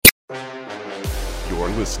You're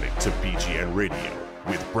listening to BGN Radio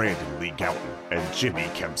with Brandon Lee Gouton and Jimmy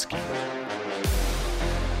Kemsky.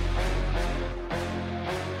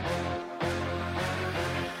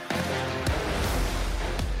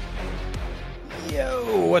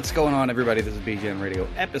 Yo, what's going on, everybody? This is BGN Radio,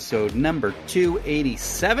 episode number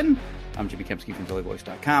 287. I'm Jimmy Kemsky from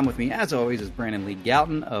PhillyVoice.com. With me, as always, is Brandon Lee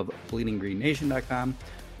Gouton of BleedingGreenNation.com. A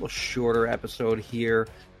little shorter episode here.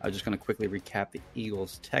 I'm just going to quickly recap the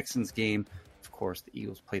Eagles-Texans game. Of course, the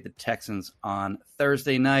Eagles played the Texans on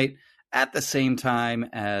Thursday night at the same time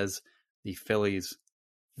as the Phillies.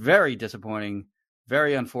 Very disappointing,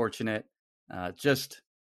 very unfortunate. Just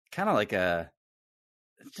kind of like a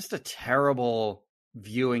terrible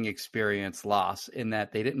viewing experience loss in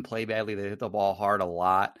that they didn't play badly. They hit the ball hard a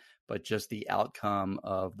lot, but just the outcome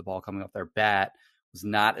of the ball coming off their bat was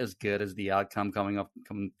not as good as the outcome coming off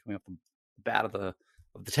the bat of the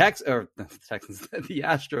Texans, the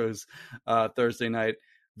Astros Thursday night.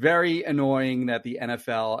 Very annoying that the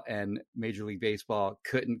NFL and Major League Baseball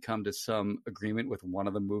couldn't come to some agreement with one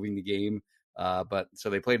of them moving the game. But so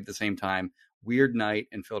they played at the same time. Weird night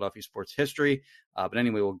in Philadelphia sports history. But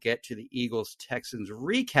anyway, we'll get to the Eagles-Texans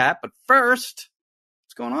recap. But first,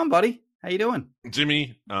 what's going on, buddy? How you doing?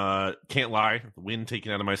 Jimmy, can't lie. The wind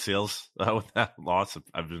taken out of my sails with that loss.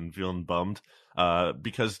 I've been feeling bummed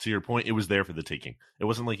because, to your point, it was there for the taking. It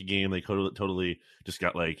wasn't like a game they totally just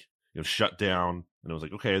got shut down, and it was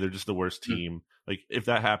like, okay, they're just the worst team. Like, if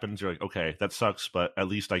that happens, you're like, okay, that sucks, but at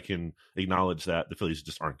least I can acknowledge that the Phillies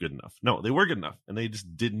just aren't good enough. No, they were good enough, and they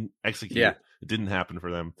just didn't execute. Yeah. It didn't happen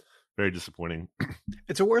for them. Very disappointing.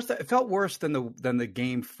 It felt worse than the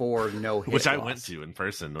game 4 no-hit which I loss. went to in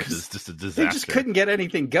person, which is just a disaster. They just couldn't get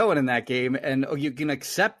anything going in that game, and you can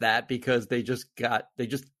accept that because they just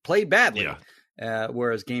played badly. Yeah.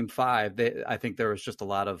 Whereas game 5, I think there was just a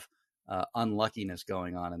lot of unluckiness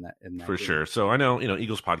going on in that for game. Sure. So I know,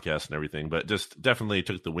 Eagles podcast and everything, but just definitely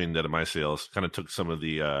took the wind out of my sails. Kind of took some of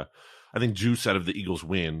the I think juice out of the Eagles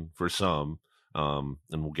win for some. And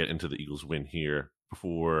we'll get into the Eagles win here.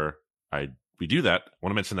 Before we do that, I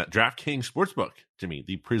want to mention that DraftKings Sportsbook, Jimmy,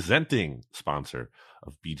 the presenting sponsor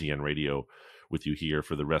of BGN Radio, with you here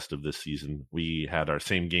for the rest of this season. We had our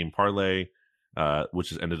same game parlay,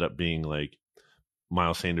 which has ended up being like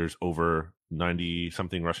Miles Sanders over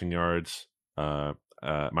 90-something rushing yards,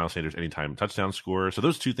 Miles Sanders anytime touchdown scorer. So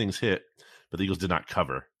those two things hit, but the Eagles did not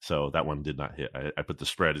cover. So that one did not hit. I put the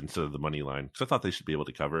spread instead of the money line because I thought they should be able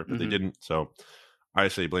to cover, but they didn't. So I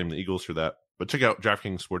say blame the Eagles for that. But check out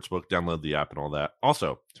DraftKings Sportsbook, download the app and all that.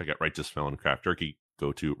 Also, check out Righteous Felon Craft Jerky.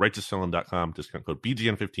 Go to righteousfelon.com, discount code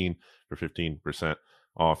BGN15 for 15%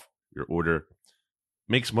 off your order.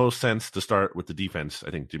 Makes most sense to start with the defense,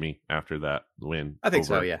 I think, Jimmy, after that win. I think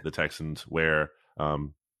over so, yeah. The Texans, where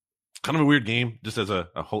kind of a weird game, just as a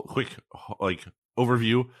whole quick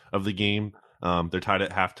overview of the game. They're tied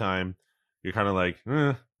at halftime. You're kind of like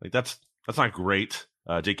that's not great.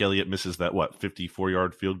 Jake Elliott misses that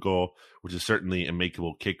 54-yard field goal, which is certainly a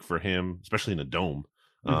makeable kick for him, especially in a dome.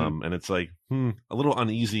 And it's like a little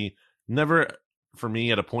uneasy. Never for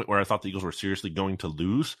me at a point where I thought the Eagles were seriously going to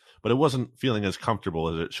lose, but it wasn't feeling as comfortable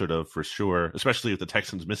as it should have for sure, especially with the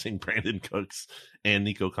Texans missing Brandon Cooks and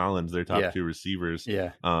Nico Collins, their top two receivers.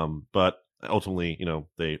 Yeah. But ultimately,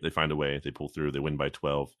 they find a way. They pull through. They win by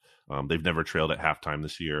 12. They've never trailed at halftime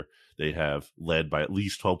this year. They have led by at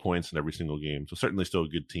least 12 points in every single game. So certainly still a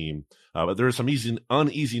good team. But there is some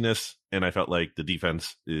uneasiness, and I felt like the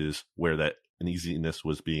defense is where that uneasiness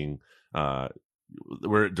was being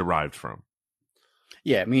where it derived from.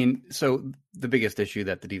 Yeah, I mean, so the biggest issue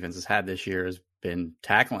that the defense has had this year has been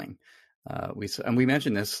tackling. We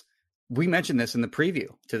mentioned this. We mentioned this in the preview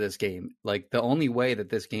to this game. Like, the only way that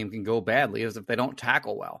this game can go badly is if they don't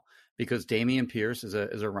tackle well, because Dameon Pierce is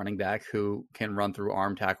a running back who can run through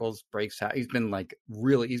arm tackles, he's been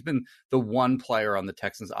the one player on the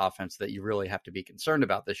Texans offense that you really have to be concerned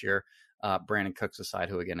about this year. Brandon Cooks aside,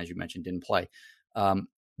 who, again, as you mentioned, didn't play.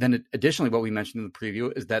 Then additionally, what we mentioned in the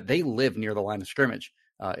preview is that they live near the line of scrimmage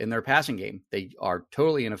in their passing game. They are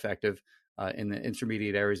totally ineffective in the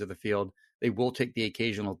intermediate areas of the field. They will take the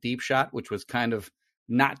occasional deep shot, which was kind of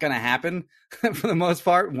not going to happen for the most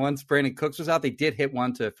part. Once Brandon Cooks was out, they did hit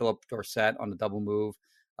one to Philip Dorsett on the double move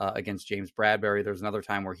against James Bradbury. There was another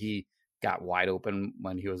time where he got wide open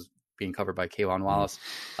when he was being covered by Kayvon Wallace.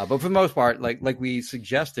 But for the most part, like we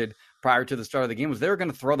suggested prior to the start of the game, was they were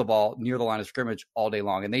going to throw the ball near the line of scrimmage all day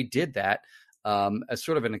long. And they did that as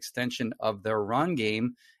sort of an extension of their run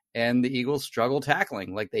game. And the Eagles struggled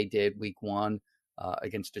tackling like they did week 1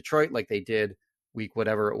 against Detroit, like they did week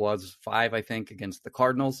whatever it was, 5, I think, against the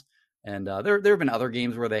Cardinals. And there have been other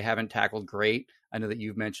games where they haven't tackled great. I know that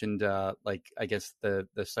you've mentioned like I guess the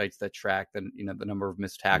sites that track the number of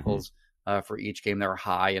missed tackles for each game. They're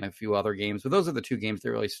high in a few other games, but those are the two games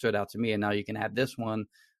that really stood out to me. And now you can add this one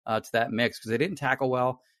to that mix because they didn't tackle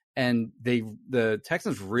well, and the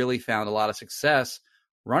Texans really found a lot of success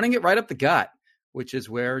running it right up the gut, which is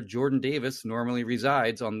where Jordan Davis normally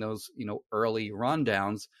resides on those early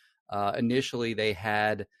rundowns. Initially, they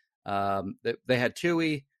had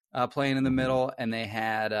Tui playing in the middle, and they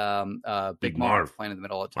had Big Marv playing in the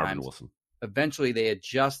middle at times. Eventually, they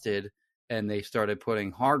adjusted and they started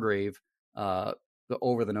putting Hargrave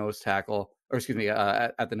over the nose tackle, or excuse me,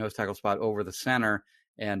 at the nose tackle spot over the center,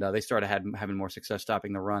 and they started having more success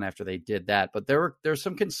stopping the run after they did that. But there's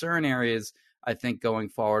some concern areas, I think, going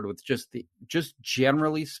forward with just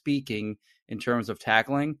generally speaking in terms of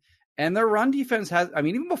tackling. And their run defense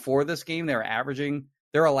even before this game, they're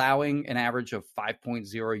allowing an average of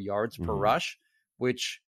 5.0 yards per rush,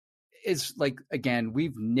 which is like, again,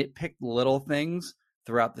 we've nitpicked little things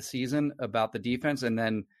throughout the season about the defense. And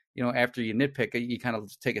then, after you nitpick it, you kind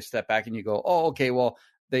of take a step back and you go, oh, okay, well,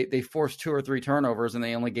 they forced 2 or 3 turnovers and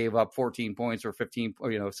they only gave up 14 points or 15,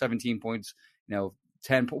 or, 17 points,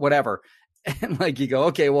 10, whatever. And like you go,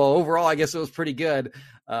 okay, well, overall, I guess it was pretty good.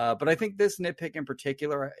 But I think this nitpick in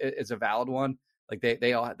particular is a valid one. Like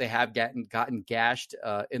they have gotten gashed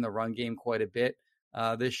in the run game quite a bit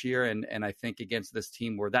this year, and I think against this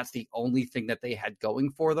team where that's the only thing that they had going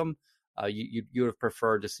for them, you would have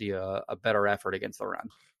preferred to see a better effort against the run.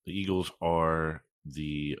 The Eagles are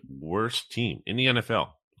the worst team in the NFL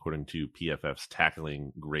according to PFF's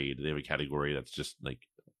tackling grade. They have a category that's just like.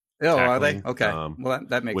 Oh, tackling. Are they? Okay. Well,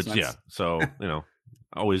 that makes sense. Yeah. So,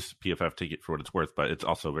 always PFF take it for what it's worth, but it's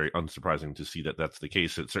also very unsurprising to see that that's the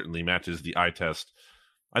case. It certainly matches the eye test.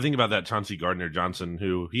 I think about that Chauncey Gardner-Johnson,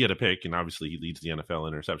 who he had a pick, and obviously he leads the NFL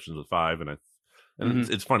in interceptions with 5. And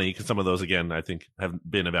it's funny because some of those, again, I think have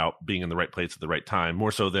been about being in the right place at the right time,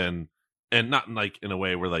 more so than, and not like in a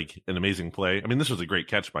way where like an amazing play. I mean, this was a great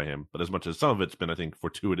catch by him, but as much as some of it's been, I think,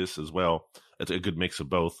 fortuitous as well. It's a good mix of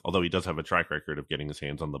both, although he does have a track record of getting his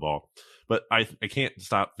hands on the ball. But I can't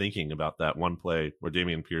stop thinking about that one play where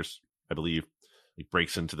Dameon Pierce, I believe,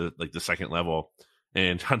 breaks into the second level,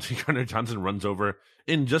 and Chauncey Gardner-Johnson runs over,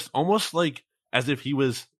 and just almost like as if it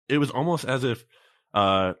was almost as if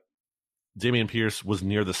Dameon Pierce was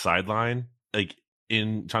near the sideline, like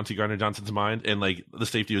in Chauncey Gardner-Johnson's mind, and like the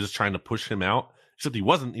safety was just trying to push him out, except he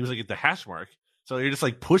wasn't. He was like at the hash mark. So you're just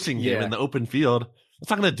like pushing him in the open field. It's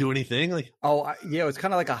not going to do anything. Like, it's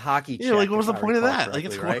kind of like a hockey check. Yeah, like what was the point of that? Like,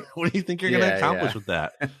 it's right? What do you think you're going to accomplish with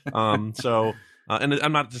that? And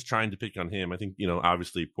I'm not just trying to pick on him. I think,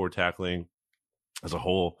 obviously poor tackling as a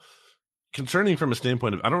whole. Concerning from a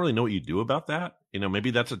standpoint of, I don't really know what you do about that. Maybe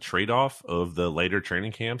that's a trade-off of the later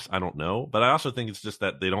training camps. I don't know. But I also think it's just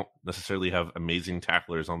that they don't necessarily have amazing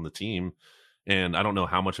tacklers on the team. And I don't know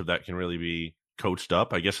how much of that can really be coached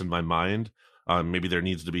up. I guess in my mind, maybe there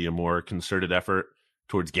needs to be a more concerted effort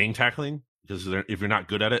towards gang tackling, because if you're not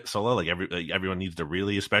good at it solo, everyone needs to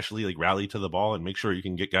really, especially like rally to the ball and make sure you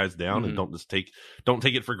can get guys down, and don't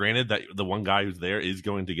take it for granted that the one guy who's there is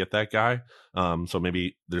going to get that guy. So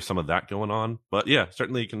maybe there's some of that going on, but yeah,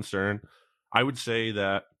 certainly a concern. I would say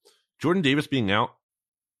that Jordan Davis being out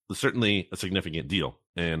was certainly a significant deal,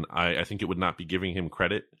 and I think it would not be giving him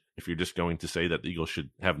credit if you're just going to say that the Eagles should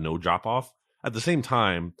have no drop off. At the same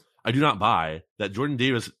time, I do not buy that Jordan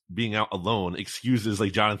Davis being out alone excuses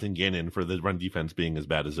like Jonathan Gannon for the run defense being as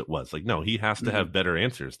bad as it was. Like, no, he has to have better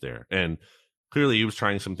answers there. And clearly he was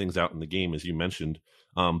trying some things out in the game, as you mentioned.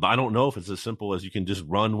 But I don't know if it's as simple as you can just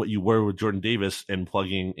run what you were with Jordan Davis and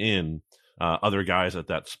plugging in other guys at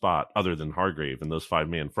that spot other than Hargrave and those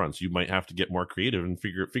 5-man fronts. You might have to get more creative and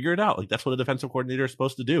figure it out. Like, that's what a defensive coordinator is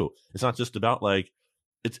supposed to do. It's not just about like,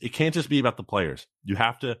 it can't just be about the players. You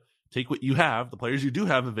have to take what you have, the players you do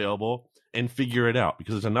have available, and figure it out,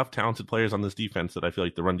 because there's enough talented players on this defense that I feel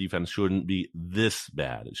like the run defense shouldn't be this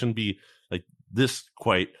bad. It shouldn't be like this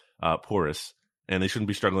quite porous, and they shouldn't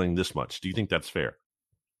be struggling this much. Do you think that's fair?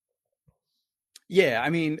 Yeah, I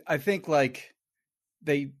mean, I think like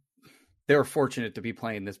they were fortunate to be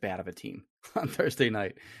playing this bad of a team on Thursday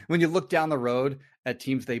night. When you look down the road at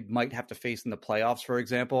teams they might have to face in the playoffs, for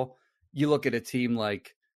example, you look at a team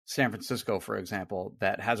like San Francisco, for example,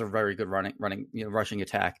 that has a very good rushing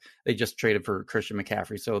attack. They just traded for Christian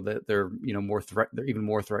McCaffrey, so that they're they're even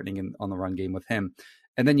more threatening on the run game with him.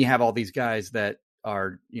 And then you have all these guys that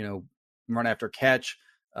are run after catch,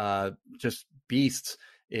 just beasts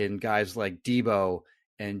in guys like Debo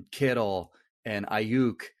and Kittle and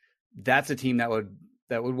Ayuk. That's a team that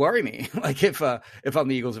would worry me. Like if I'm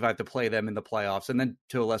the Eagles, if I have to play them in the playoffs, and then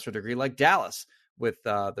to a lesser degree, like Dallas with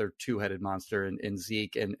their two-headed monster in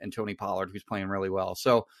Zeke and Tony Pollard, who's playing really well.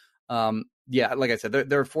 So, yeah, like I said,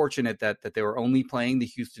 they're fortunate that they were only playing the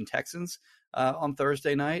Houston Texans on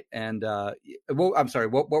Thursday night. And I'm sorry,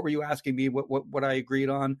 what were you asking me? What I agreed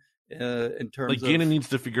on in terms like of Gannon needs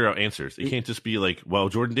to figure out answers. It can't just be like, well,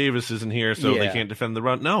 Jordan Davis isn't here, so they can't defend the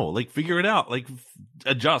run. No, like figure it out. Like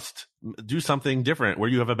adjust, do something different where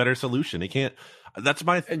you have a better solution. It can't. That's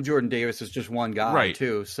my and Jordan Davis is just one guy, right,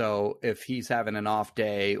 too. So if he's having an off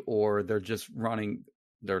day or they're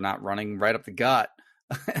not running right up the gut,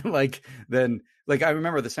 then I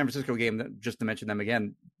remember the San Francisco game, just to mention them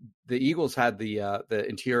again, the Eagles had the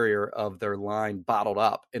interior of their line bottled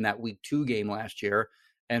up in that week 2 game last year,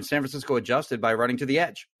 and San Francisco adjusted by running to the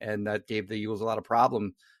edge, and that gave the Eagles a lot of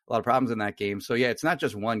problems in that game. So yeah, it's not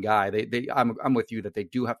just one guy. I'm with you that they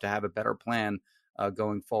do have to have a better plan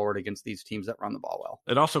going forward against these teams that run the ball well.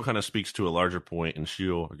 It also kind of speaks to a larger point, and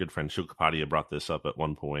our good friend Shil Kapadia brought this up at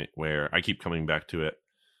one point, where I keep coming back to it.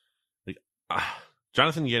 Like,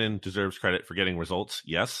 Jonathan Gannon deserves credit for getting results.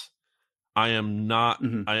 Yes, I am not.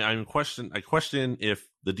 Mm-hmm. I question if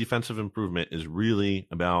the defensive improvement is really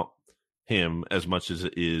about him as much as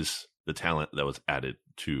it is the talent that was added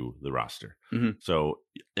to the roster. Mm-hmm. So,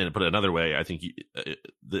 and to put it another way, I think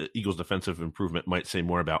the Eagles' defensive improvement might say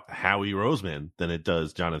more about Howie Roseman than it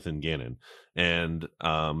does Jonathan Gannon. And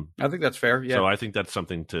I think that's fair. Yeah. So I think that's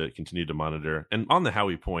something to continue to monitor. And on the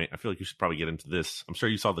Howie point, I feel like you should probably get into this. I'm sure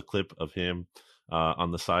you saw the clip of him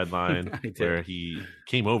on the sideline where he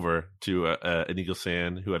came over to an Eagles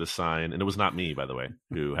fan who had a sign, and it was not me, by the way,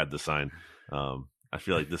 who had the sign. I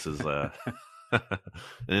feel like this is an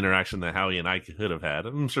interaction that Howie and I could have had.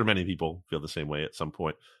 I'm sure many people feel the same way at some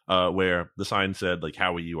point, where the sign said, like,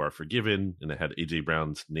 Howie, you are forgiven. And it had A.J.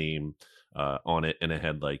 Brown's name on it. And it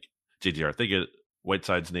had, like, J.J. Arthega,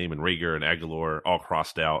 Whiteside's name, and Rager and Aguilar all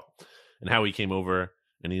crossed out. And Howie came over,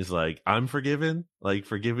 and he's like, I'm forgiven. Like,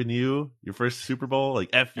 forgiving you, your first Super Bowl.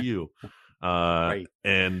 Like, F you. Right.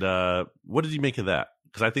 And what did you make of that?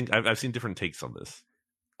 Because I think I've seen different takes on this.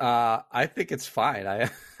 I think it's fine. I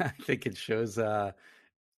think it shows. I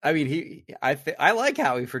like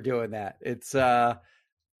Howie for doing that. It's and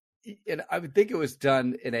I would think it was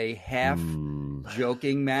done in a half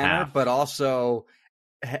joking manner, but also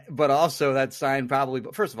that sign probably.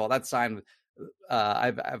 But first of all, that sign.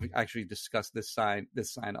 I've actually discussed this sign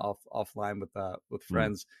offline with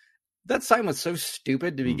friends. That sign was so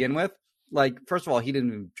stupid to begin with. Like, first of all, he didn't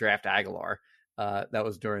even draft Aguilar. That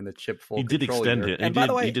was during the Chip full. He did extend year. it. And by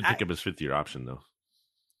the way, he did pick up his 5th-year option, though.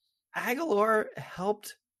 Aguilar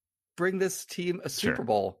helped bring this team a Super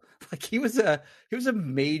Bowl. Like, he was a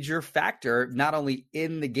major factor, not only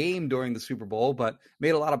in the game during the Super Bowl, but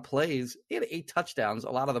made a lot of plays. He had 8 touchdowns,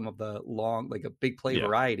 a lot of them of the long, like a big play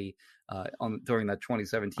variety during that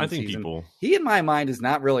 2017 I think season. He, in my mind, is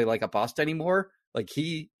not really like a bust anymore. Like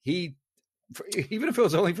he even if it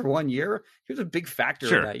was only for 1 year, he was a big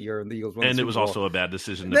factor in that year in the Eagles. And it was also a bad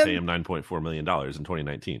decision to pay him $9.4 million in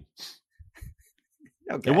 2019.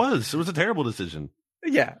 Okay. It was a terrible decision.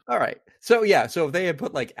 Yeah. All right. So if they had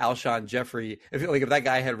put like Alshon Jeffrey, if that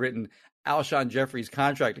guy had written Alshon Jeffrey's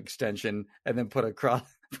contract extension and then put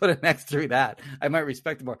an X through that, I might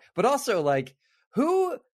respect him more. But also, like,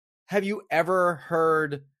 who have you ever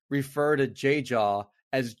heard refer to J-Jaw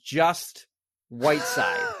as just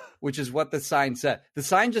Whiteside? Which is what the sign said. The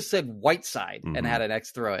sign just said Whiteside and had an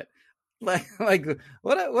X through it. Like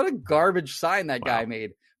what a garbage sign that guy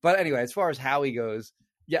made. But anyway, as far as Howie goes,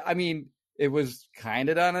 yeah, I mean, it was kind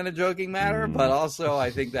of done in a joking manner, but also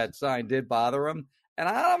I think that sign did bother him. And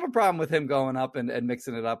I don't have a problem with him going up and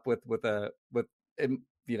mixing it up with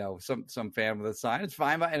some fan with a sign. It's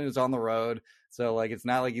fine, and it's on the road. So, like, it's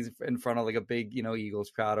not like he's in front of like a big,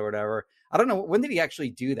 Eagles crowd or whatever. I don't know. When did he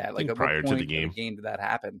actually do that? Like, at prior what point to the game did that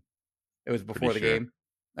happen? It was before the game.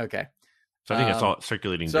 Okay. So I think I saw it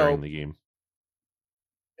circulating during the game.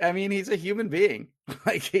 I mean, he's a human being.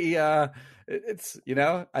 Like, it's,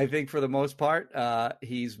 I think for the most part,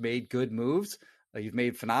 he's made good moves. He's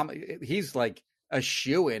made phenomenal. He's like a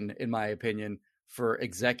shoo-in, in my opinion, for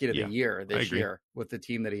executive of the year this year with the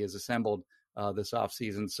team that he has assembled this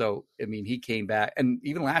offseason. So, I mean, he came back, and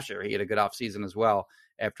even last year he had a good offseason as well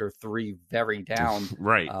after 3 very down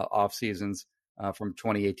off seasons. From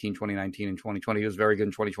 2018, 2019, and 2020. He was very good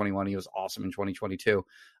in 2021. He was awesome in 2022.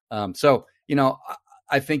 So,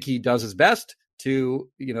 I think he does his best to,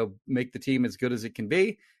 make the team as good as it can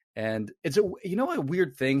be. And it's a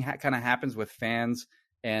weird thing kind of happens with fans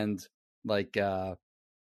and like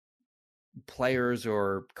players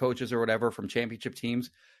or coaches or whatever from championship teams.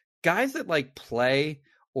 guys that like play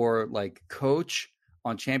or like coach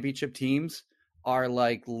on championship teams are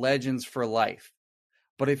like legends for life.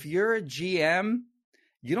 But if you're a GM,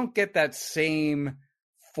 you don't get that same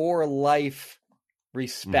for life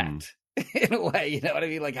respect in a way. You know what I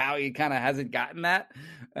mean? Like how he kind of hasn't gotten that.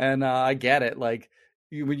 And I get it. Like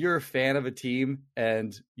when you're a fan of a team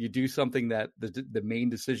and you do something that the main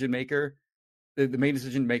decision maker, the main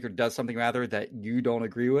decision maker does something rather that you don't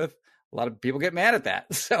agree with, a lot of people get mad at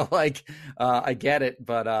that. So like, I get it,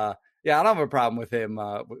 but yeah, I don't have a problem with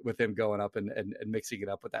him going up and mixing it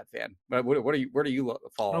up with that fan. But where do you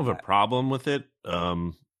fall? I don't have a problem with it.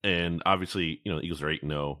 And obviously, the Eagles are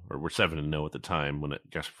 8-0, or we're 7-0 at the time when it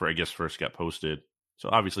first got posted. So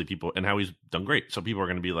obviously people, and Howie's done great. So people are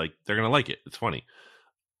going to be like, they're going to like it. It's funny.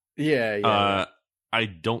 Yeah. I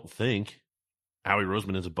don't think Howie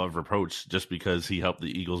Roseman is above reproach just because he helped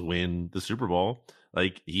the Eagles win the Super Bowl.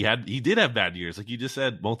 Like he did have bad years, like you just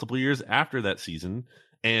said, multiple years after that season.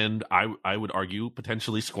 And I would argue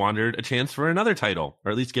potentially squandered a chance for another title,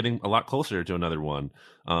 or at least getting a lot closer to another one,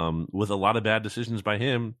 with a lot of bad decisions by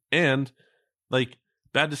him, and like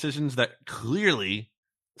bad decisions that clearly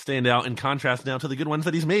stand out in contrast now to the good ones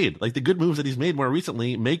that he's made. Like the good moves that he's made more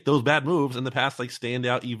recently make those bad moves in the past like stand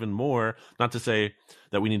out even more. Not to say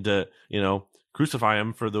that we need to, crucify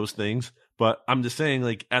him for those things, but I'm just saying,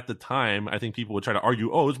 like, at the time, I think people would try to argue,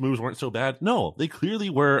 oh, his moves weren't so bad. No, they clearly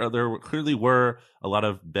were. There clearly were a lot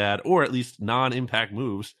of bad, or at least non-impact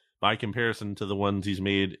moves by comparison to the ones he's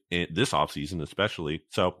made this offseason, especially.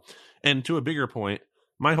 So, and to a bigger point,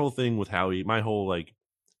 my whole thing with Howie, my whole, like,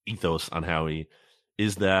 ethos on Howie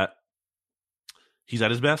is that he's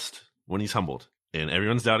at his best when he's humbled. And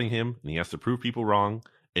everyone's doubting him, and he has to prove people wrong.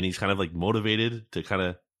 And he's kind of, like, motivated to kind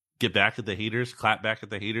of get back at the haters, clap back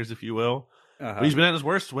at the haters, if you will. But he's been at his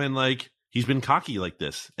worst when, like, he's been cocky like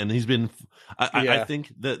this, and he's been. I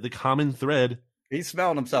think that the common thread. He's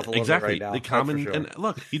smelling himself a little bit right now. The common, sure. And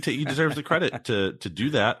look, he deserves the credit to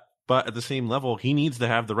do that. But at the same level, he needs to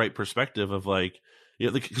have the right perspective of like,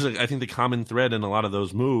 because I think the common thread in a lot of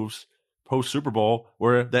those moves post Super Bowl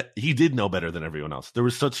were that he did know better than everyone else. There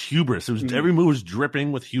was such hubris. It was every move was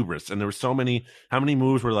dripping with hubris, and there were so many. How many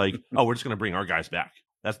moves were like, oh, we're just going to bring our guys back.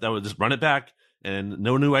 That would just run it back and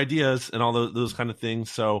no new ideas and all those kind of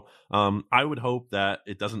things. So I would hope that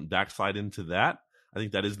it doesn't backslide into that. I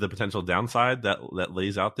think that is the potential downside that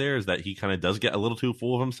lays out there, is that he kind of does get a little too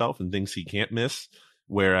full of himself and thinks he can't miss,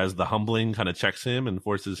 whereas the humbling kind of checks him and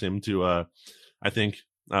forces him to, I think,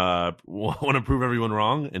 want to prove everyone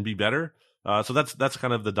wrong and be better. So that's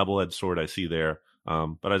kind of the double-edged sword I see there.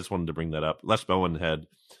 But I just wanted to bring that up. Les Bowen had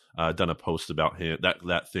done a post about him,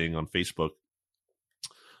 that thing on Facebook.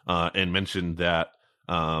 And mentioned that,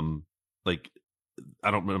 like,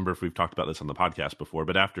 I don't remember if we've talked about this on the podcast before,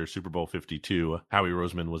 but after Super Bowl 52, Howie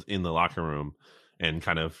Roseman was in the locker room and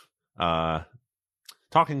kind of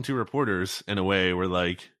talking to reporters in a way where,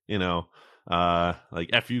 like, like,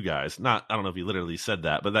 F you guys. I don't know if he literally said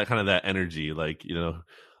that, but that kind of that energy, like,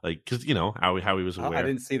 like, because Howie was aware. I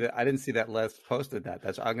didn't see that Les posted that.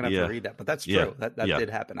 I'm gonna have to read that, but that's true. That did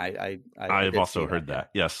happen. I have also heard that.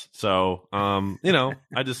 Yes. So I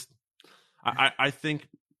think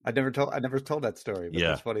I never told that story. But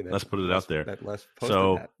that's funny. Let's put it out there. That Les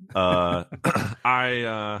posted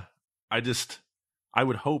that. I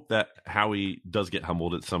would hope that Howie does get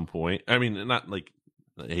humbled at some point. I mean, not like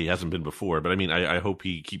he hasn't been before, but I mean, I hope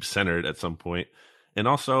he keeps centered at some point. And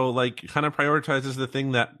also, like, kind of prioritizes the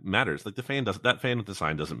thing that matters. Like, that fan with the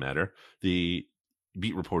sign doesn't matter. The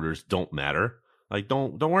beat reporters don't matter. Like,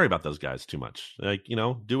 don't worry about those guys too much. Like,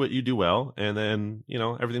 do what you do well, and then,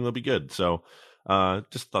 everything will be good. So,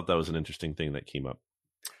 just thought that was an interesting thing that came up.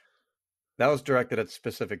 That was directed at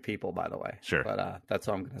specific people, by the way. Sure. But that's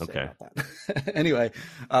all I'm going to say about that. Anyway,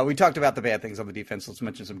 we talked about the bad things on the defense. Let's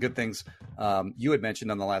mention some good things. You had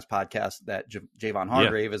mentioned on the last podcast that Javon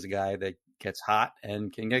Hargrave is a guy that gets hot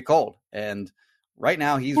and can get cold. And right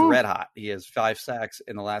now he's red hot. He has 5 sacks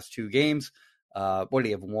in the last 2 games. What did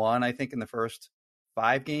he have? 1, I think, in the first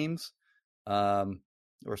 5 games, or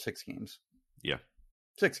 6 games. Yeah.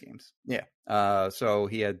 6 games. Yeah. So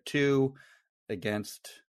he had 2 against,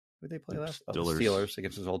 who did they play last? Steelers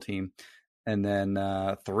against his whole team. And then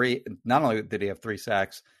 3, not only did he have 3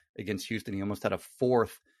 sacks against Houston, he almost had a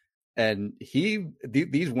 4th. And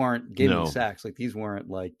these weren't giving sacks. Like, these weren't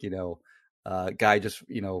like, guy just,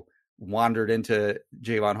 wandered into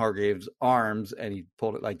Javon Hargrave's arms and he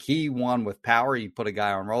pulled it. Like, he won with power. He put a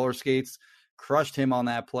guy on roller skates, crushed him on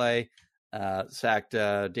that play, sacked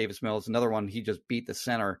Davis Mills. Another one, he just beat the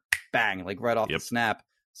center, bang, like right off the snap,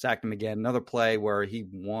 sacked him again. Another play where he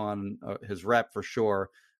won his rep for sure,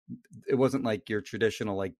 it wasn't like your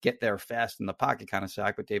traditional like get there fast in the pocket kind of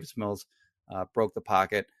sack, but Davis Mills broke the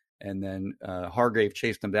pocket, and then Hargrave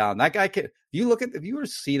chased him down. That guy if you were to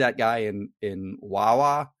see that guy in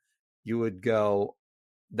Wawa, you would go,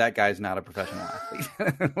 that guy's not a professional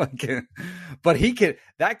athlete. But he could,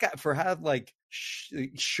 that guy, for how like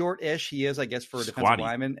short-ish he is, I guess, for a defensive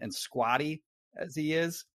lineman, and squatty as he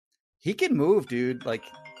is, he can move, dude. Like,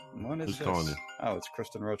 when is this? Calling you? Oh, it's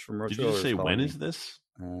Kristen Roach from Roach. Did you say when is this?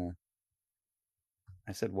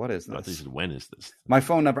 I said, what is this? I said, when is this? My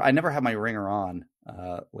phone number. I never have my ringer on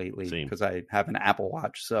lately because I have an Apple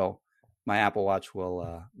Watch. So my Apple Watch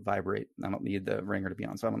will vibrate. I don't need the ringer to be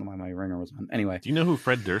on. So I don't know why my ringer was on. Anyway. Do you know who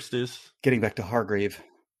Fred Durst is? Getting back to Hargrave.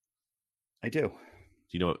 I do.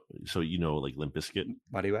 Do you know? So you know, like Limp Bizkit.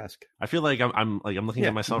 Why do you ask? I feel like I'm looking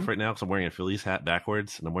at myself right now because I'm wearing a Phillies hat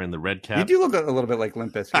backwards and I'm wearing the red cap. You do look a little bit like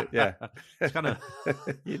Limp Bizkit. Yeah, it's kind of.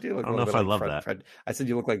 You do look. I don't know if I love Fred, that. Fred. I said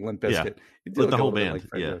you look like Limp Bizkit. Yeah, you do look the whole band.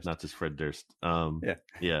 Like Durst. Not just Fred Durst.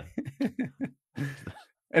 Yeah.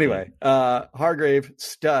 Anyway, Hargrave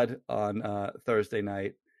stud on Thursday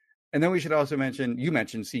night, and then we should also mention, you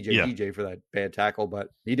mentioned CJ DJ for that bad tackle, but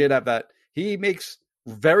he did have that. He makes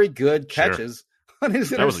very good catches on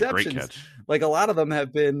his interceptions. That was a great catch. Like a lot of them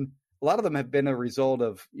have been a result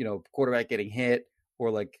of, quarterback getting hit, or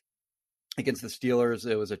like against the Steelers,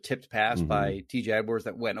 it was a tipped pass by TJ Edwards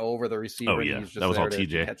that went over the receiver. Oh yeah, and he's just that was there all to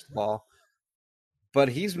TJ. Catch the ball. But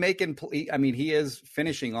he's making. I mean, he is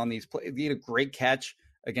finishing on these plays. He had a great catch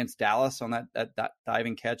against Dallas on that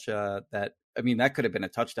diving catch. That could have been a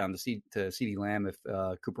touchdown to CeeDee Lamb if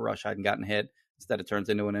Cooper Rush hadn't gotten hit. Instead, it turns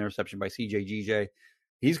into an interception by CJ GJ.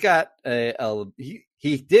 He's got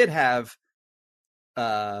he did have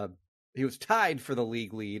he was tied for the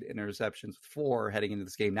league lead in interceptions with 4 heading into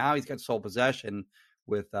this game. Now he's got sole possession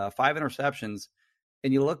with 5 interceptions.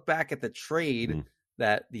 And you look back at the trade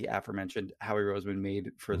that the aforementioned Howie Roseman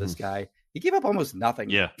made for this guy. He gave up almost nothing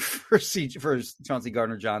for Chauncey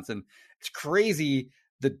Gardner-Johnson. It's crazy,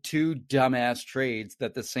 the 2 dumbass trades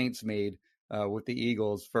that the Saints made with the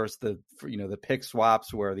Eagles. First, the pick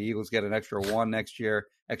swaps where the Eagles get an extra 1 next year,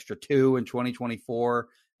 extra 2 in 2024,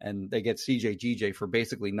 and they get CJ GJ for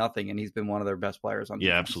basically nothing, and he's been one of their best players on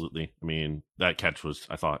defense. Yeah, absolutely. I mean, that catch was,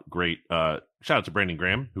 I thought, great. Shout out to Brandon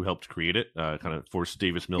Graham, who helped create it, kind of forced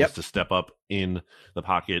Davis Mills to step up in the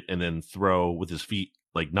pocket and then throw with his feet,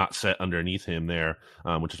 like not set underneath him there,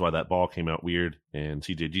 which is why that ball came out weird. And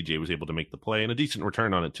CJ GJ was able to make the play and a decent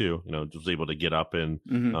return on it too. Was able to get up and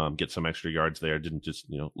get some extra yards there. Didn't just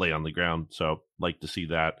lay on the ground. So like to see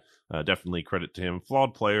that. Definitely credit to him.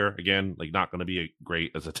 Flawed player again, like not going to be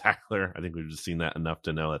great as a tackler. I think we've just seen that enough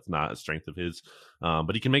to know that's not a strength of his.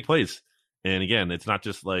 But he can make plays. And again, it's not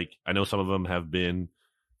just like, I know some of them have been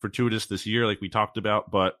fortuitous this year, like we talked about,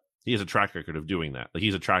 but he has a track record of doing that. Like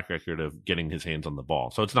he's a track record of getting his hands on the ball.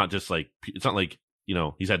 So it's not just like, he's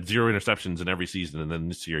had 0 interceptions in every season, and then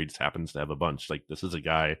this year he just happens to have a bunch. Like this is a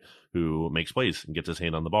guy who makes plays and gets his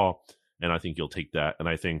hand on the ball. And I think you'll take that. And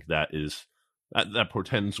I think that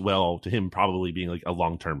portends well to him probably being like a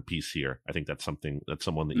long-term piece here. I think that's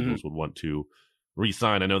someone the Eagles would want to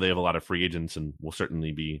re-sign. I know they have a lot of free agents, and we'll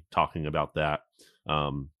certainly be talking about that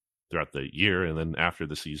throughout the year and then after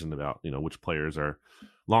the season about, which players are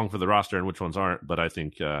long for the roster and which ones aren't. But I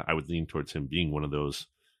think I would lean towards him being one of those.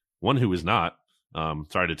 One who is not.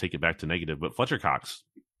 Sorry to take it back to negative, but Fletcher Cox.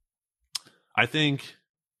 I think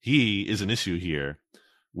he is an issue here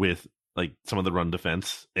with like some of the run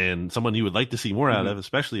defense, and someone you would like to see more out of,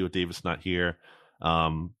 especially with Davis not here.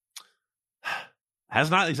 Has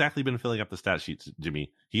not exactly been filling up the stat sheets,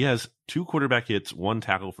 Jimmy. He has 2 quarterback hits, 1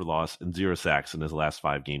 tackle for loss, and 0 sacks in his last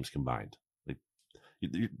 5 games combined. Like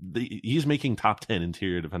he's making top 10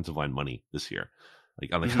 interior defensive line money this year,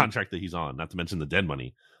 like on the contract that he's on. Not to mention the dead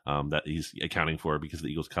money that he's accounting for because the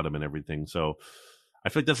Eagles cut him and everything. So I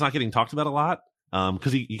feel like that's not getting talked about a lot.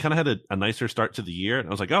 Because he kind of had a nicer start to the year. And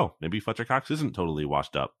I was like, oh, maybe Fletcher Cox isn't totally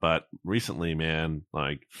washed up. But recently, man,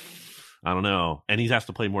 like, I don't know. And he has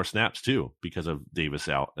to play more snaps, too, because of Davis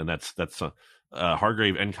out. And that's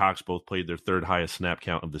Hargrave and Cox both played their 3rd highest snap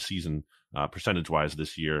count of the season, percentage-wise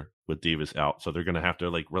this year with Davis out. So they're going to have to,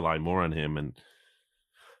 like, rely more on him. And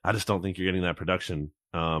I just don't think you're getting that production.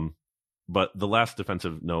 But the last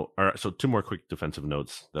defensive note, so 2 more quick defensive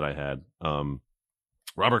notes that I had.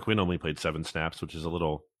 Robert Quinn only played 7 snaps, which is a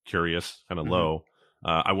little curious, kind of low.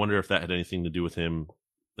 I wonder if that had anything to do with him.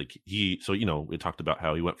 Like we talked about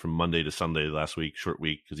how he went from Monday to Sunday last week, short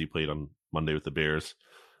week, because he played on Monday with the Bears.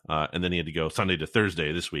 And then he had to go Sunday to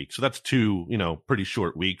Thursday this week. So that's 2, pretty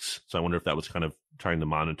short weeks. So I wonder if that was kind of trying to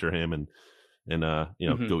monitor him and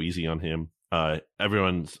go easy on him.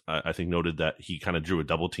 everyone's, I think, noted that he kind of drew a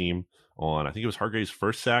double team on, I think it was Hargrave's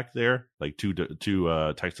first sack there. Like two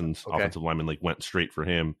Texans offensive linemen like went straight for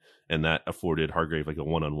him, and that afforded Hargrave like a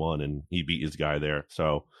one-on-one, and he beat his guy there.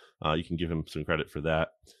 So you can give him some credit for that.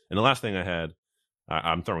 And the last thing I had,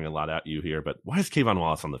 I'm throwing a lot at you here, but why is Kayvon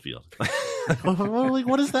Wallace on the field? Like,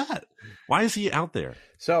 what is that? Why is he out there?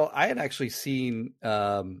 So I had actually seen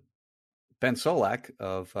Ben Solak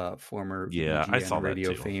of former BGN I saw Radio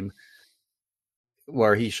that too. fame,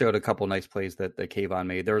 where he showed a couple nice plays that Kayvon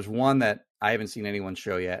made. There was one that I haven't seen anyone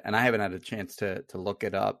show yet, and I haven't had a chance to look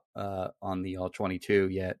it up on the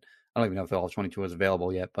All-22 yet. I don't even know if the All-22 is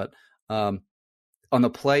available yet, but on the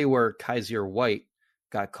play where Kaiser White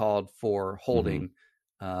got called for holding,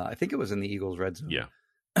 I think it was in the Eagles red zone. Yeah.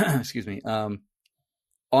 Excuse me. On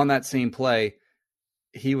that same play,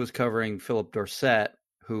 he was covering Philip Dorsett,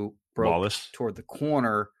 who broke Wallace toward the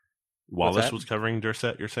corner. Wallace was covering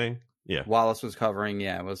Dorsett, you're saying? Yeah. Wallace was covering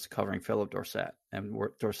Philip Dorsett, and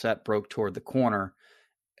Dorsett broke toward the corner,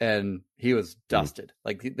 and he was dusted.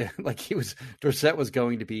 Dorsett was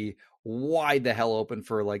going to be wide the hell open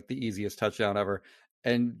for like the easiest touchdown ever,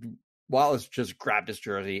 and Wallace just grabbed his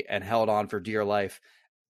jersey and held on for dear life,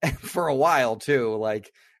 and for a while too.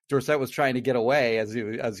 Like Dorsett was trying to get away as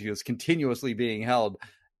he was continuously being held,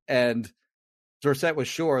 and Dorsett was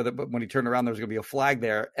sure that when he turned around, there was going to be a flag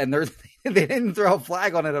there, and they didn't throw a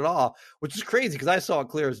flag on it at all, which is crazy because I saw it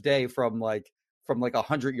clear as day from like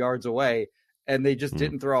 100 yards away, and they just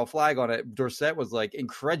didn't throw a flag on it. Dorsett was like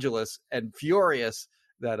incredulous and furious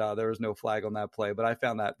that there was no flag on that play. But I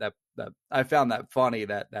found that funny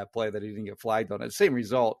that play that he didn't get flagged on it. Same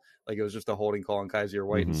result, like it was just a holding call on Kaiser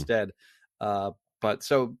White instead. But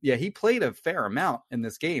so, yeah, he played a fair amount in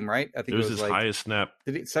this game, right? I think it was his highest snap.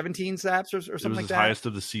 Did he 17 snaps or something like that? It was his highest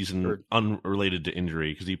of the season, unrelated to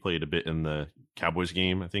injury, because he played a bit in the Cowboys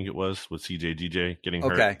game, I think it was, with CJGJ getting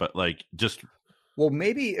hurt. But like just... Well,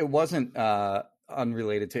 maybe it wasn't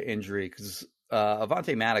unrelated to injury, because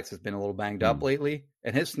Avonte Maddox has been a little banged up lately,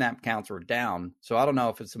 and his snap counts were down. So I don't know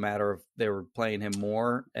if it's a matter of they were playing him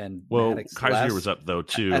more and Maddox Kaiser less. was up though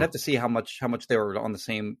too. I'd have to see how much they were on the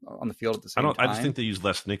field at the same time. I just think they used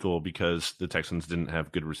less nickel because the Texans didn't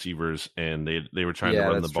have good receivers, and they were trying to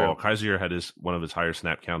run the ball. True. Kaiser had one of his higher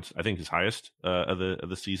snap counts. I think his highest of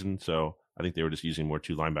the season. So I think they were just using more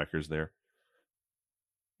two linebackers there.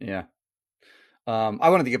 Yeah. I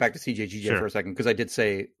wanted to get back to CJGJ for a second, because I did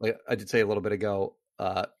say a little bit ago,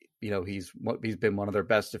 he's been one of their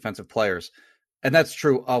best defensive players, and that's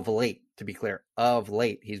true of late. To be clear, of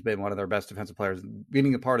late, he's been one of their best defensive players.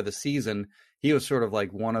 Beginning a part of the season, he was sort of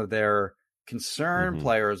like one of their concern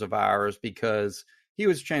players of ours, because he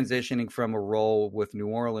was transitioning from a role with New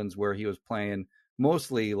Orleans where he was playing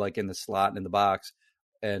mostly like in the slot and in the box,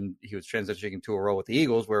 and he was transitioning to a role with the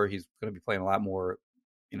Eagles where he's going to be playing a lot more,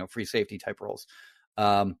 free safety type roles.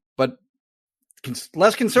 But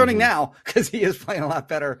less concerning now, because he is playing a lot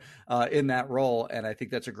better in that role. And I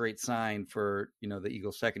think that's a great sign for, the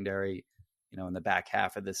Eagles secondary, in the back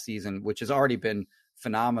half of this season, which has already been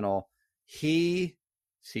phenomenal.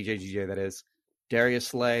 CJGJ, that is, Darius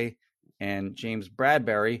Slay and James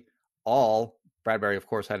Bradbury, Bradbury, of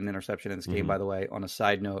course, had an interception in this game, by the way. On a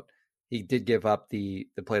side note, he did give up the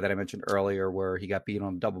play that I mentioned earlier where he got beat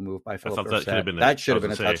on a double move by Philip Dorsett. That should have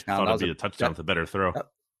been a touchdown. That would be a touchdown. It's a better throw.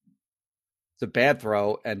 It's a bad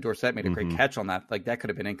throw, and Dorsett made a great catch on that. Like, that could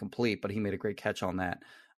have been incomplete, but he made a great catch on that.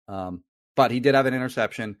 But he did have an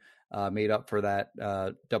interception made up for that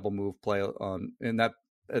double move play and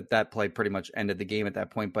that play pretty much ended the game at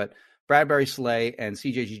that point. But Bradbury, Slay, and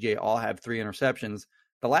CJGJ all have 3 interceptions.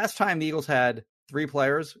 The last time the Eagles had 3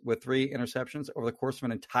 players with 3 interceptions over the course of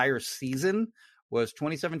an entire season was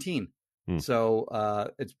 2017.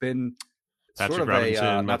 So it's been Patrick sort of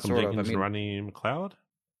Robinson, Malcolm Jenkins, Ronnie McLeod.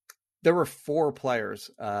 There were 4 players.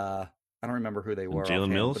 I don't remember who they were. Jalen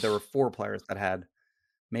Mills. But there were 4 players that had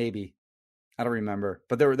maybe. I don't remember.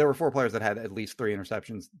 But there were 4 players that had at least 3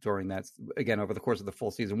 interceptions during that, again, over the course of the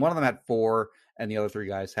full season. One of them had 4, and the other 3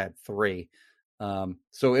 guys had 3. So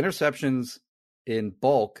interceptions in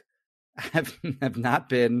bulk have not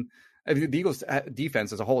been. I mean, the Eagles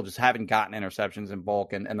defense as a whole just haven't gotten interceptions in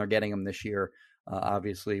bulk, and they're getting them this year,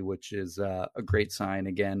 obviously, which is a great sign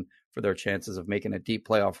again for their chances of making a deep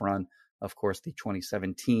playoff run. Of course, the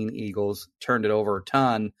 2017 Eagles turned it over a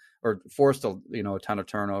ton, or forced a ton of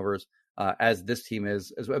turnovers, as this team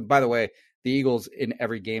is. By the way, the Eagles in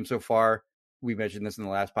every game so far, we mentioned this in the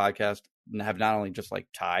last podcast, have not only just like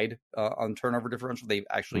tied on turnover differential, they've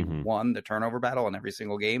actually won the turnover battle in every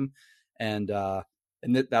single game. And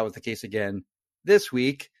that was the case again this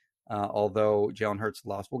week. Although Jalen Hurts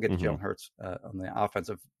lost, we'll get to Jalen Hurts on the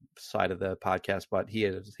offensive side of the podcast, but he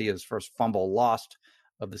is his first fumble lost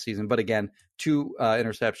of the season. But again, 2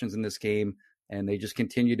 interceptions in this game, and they just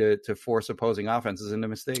continue to force opposing offenses into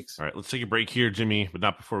mistakes. All right, let's take a break here, Jimmy, but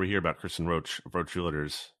not before we hear about Kristen Roach of Roach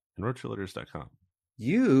Realtors and RoachRealtors.com.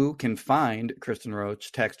 You can find Kristen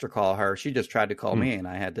Roach, text or call her. She just tried to call me, and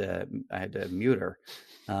I had to mute her.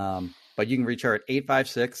 But you can reach her at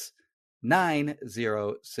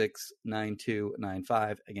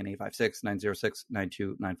 856-906-9295. Again,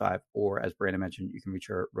 856-906-9295. Or as Brandon mentioned, you can reach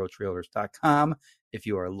her at RoachRealtors.com if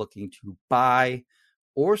you are looking to buy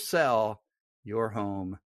or sell your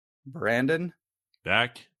home. Brandon?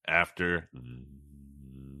 Back after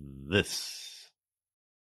this.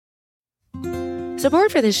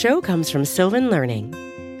 Support for this show comes from Sylvan Learning.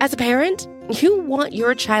 As a parent, you want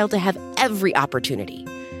your child to have every opportunity,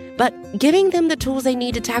 but giving them the tools they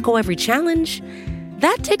need to tackle every challenge,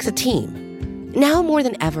 that takes a team. Now more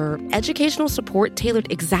than ever, educational support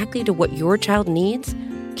tailored exactly to what your child needs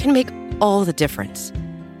can make all the difference.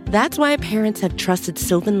 That's why parents have trusted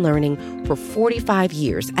Sylvan Learning for 45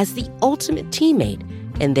 years as the ultimate teammate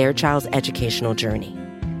in their child's educational journey,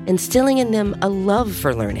 instilling in them a love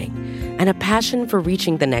for learning and a passion for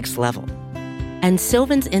reaching the next level. And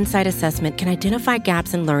Sylvan's Insight Assessment can identify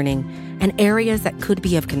gaps in learning and areas that could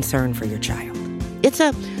be of concern for your child. It's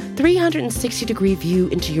a 360-degree view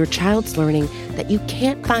into your child's learning that you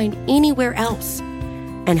can't find anywhere else,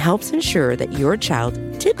 and helps ensure that your child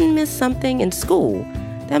didn't miss something in school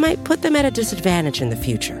that might put them at a disadvantage in the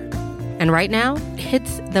future. And right now,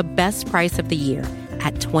 it's the best price of the year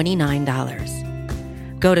at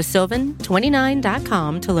 $29. Go to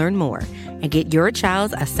sylvan29.com to learn more and get your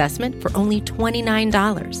child's assessment for only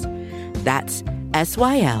 $29. That's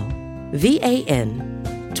SYLVAN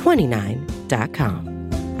 29.com.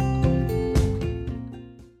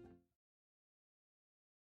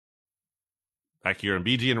 Back here on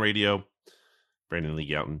BGN Radio, Brandon Lee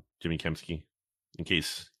Gouton, Jimmy Kempski, in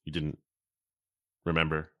case you didn't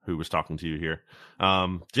remember who was talking to you here.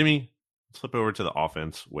 Jimmy, let's flip over to the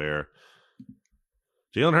offense where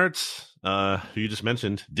Jalen Hurts, who you just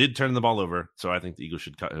mentioned, did turn the ball over, so I think the Eagles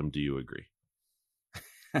should cut him. Do you agree?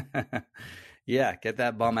 Yeah, get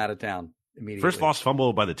that bum out of town immediately. First lost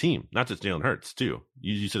fumble by the team, not just Jalen Hurts, too.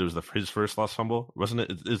 You said it was his first lost fumble, wasn't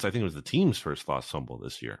it? I think it was the team's first lost fumble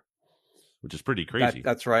this year, which is pretty crazy.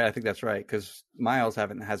 That's right. I think that's right, because Miles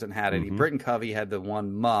hasn't had any. Britton Covey had the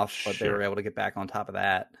one muff, but they were able to get back on top of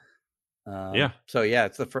that. So yeah,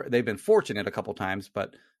 it's they've been fortunate a couple times,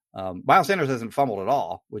 but Miles Sanders hasn't fumbled at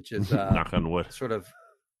all, which is knock on wood, sort of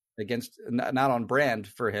against not on brand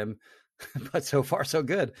for him, but so far so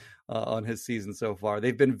good on his season so far.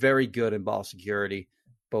 They've been very good in ball security,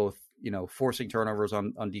 both forcing turnovers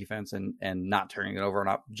on defense and not turning it over.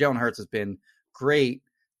 And Jalen Hurts has been great,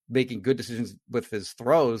 making good decisions with his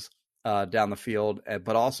throws down the field,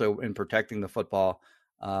 but also in protecting the football.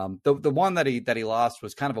 The one that he lost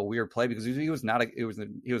was kind of a weird play because he was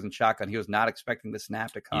in shotgun. He was not expecting the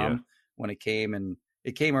snap to come when it came, and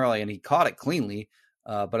it came early, and he caught it cleanly.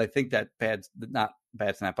 But I think that not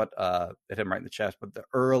bad snap, but it hit him right in the chest. But the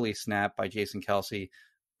early snap by Jason Kelce,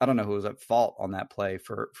 I don't know who was at fault on that play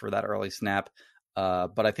for that early snap.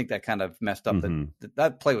 But I think that kind of messed up.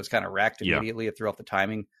 That play was kind of wrecked immediately. It threw off the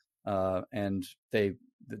timing. And the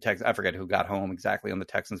Texans, I forget who got home exactly on the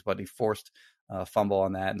Texans, but he forced a fumble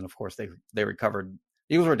on that. And of course they recovered.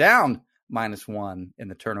 Eagles were down -1 in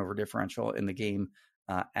the turnover differential in the game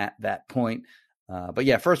at that point. But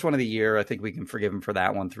yeah, first one of the year, I think we can forgive him for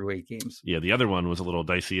that one through 8 games. Yeah, the other one was a little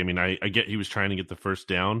dicey. I mean, I get he was trying to get the first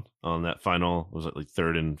down on that final, was it like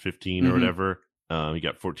 3rd and 15 or whatever? He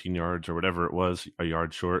got 14 yards or whatever it was, a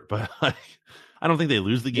yard short. But I don't think they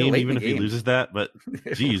lose the game, even if he loses that. But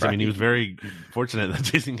geez, right. I mean, he was very fortunate that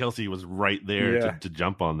Jason Kelce was right there to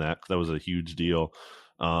jump on that. That was a huge deal.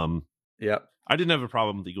 I didn't have a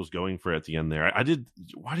problem with the Eagles going for it at the end there.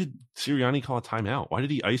 Why did Sirianni call a timeout? Why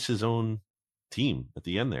did he ice his own team at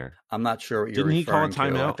the end there? I'm not sure what you're referring to. Didn't he call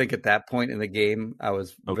a timeout? I think at that point in the game, I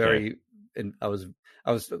was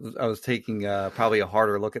I was taking probably a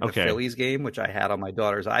harder look at the Phillies game, which I had on my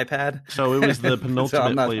daughter's iPad. So it was the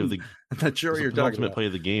penultimate play of the. I'm not sure what you're talking about. Play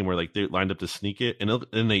of the game where like they lined up to sneak it,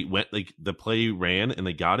 and they went like the play ran and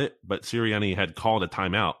they got it, but Sirianni had called a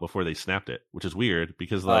timeout before they snapped it, which is weird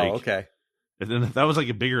because and then if that was like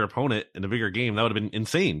a bigger opponent in a bigger game, that would have been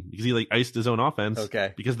insane because he like iced his own offense.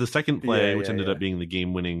 Because the second play, which ended up being the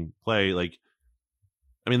game-winning play, like.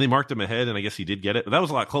 I mean, they marked him ahead, and I guess he did get it, but that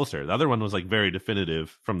was a lot closer. The other one was like very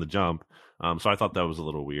definitive from the jump, so I thought that was a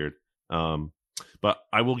little weird. But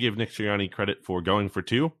I will give Nick Sirianni credit for going for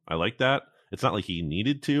 2. I like that, It's not like he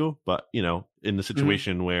needed to, but in the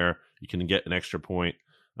situation where you can get an extra point,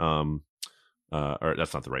 or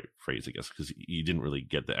that's not the right phrase, I guess, because you didn't really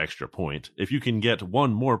get the extra point. If you can get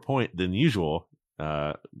one more point than usual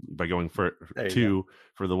by going for 2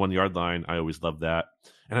 for the 1 yard line, I always love that,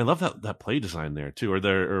 and I love that play design there too.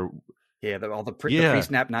 All the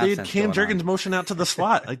pre-snap nonsense. They had Cam Jurgens motion out to the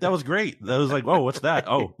slot. Like, that was great. That was like, whoa, what's that?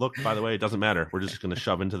 Oh, look, by the way, it doesn't matter. We're just going to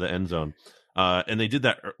shove into the end zone. And they did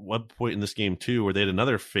that at one point in this game too, where they had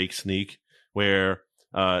another fake sneak where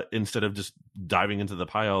instead of just diving into the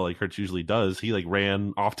pile like Hurts usually does, he like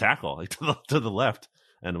ran off tackle like to the left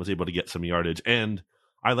and was able to get some yardage. And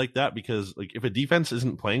I like that because like if a defense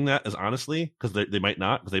isn't playing that as honestly, because they might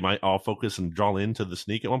not, because they might all focus and draw into the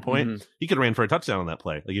sneak at one point, he could have ran for a touchdown on that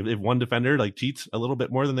play. Like if one defender like cheats a little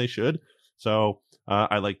bit more than they should. So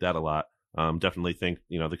I like that a lot. Definitely think,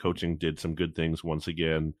 the coaching did some good things once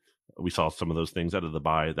again. We saw some of those things out of the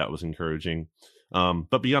bye. That was encouraging.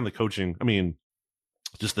 But beyond the coaching, I mean,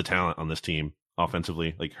 just the talent on this team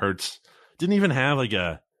offensively, like Hurts didn't even have like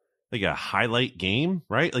a highlight game,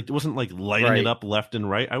 right? Like it wasn't like lighting it up left and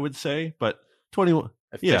right, I would say, but 21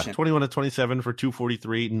 to 27 for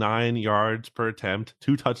 243, 9 yards per attempt,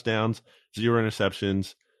 2 touchdowns, 0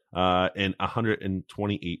 interceptions, and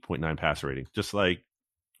 128.9 passer rating. Just like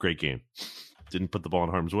great game. Didn't put the ball in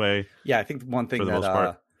harm's way. Yeah, I think one thing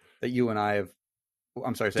that you and I have,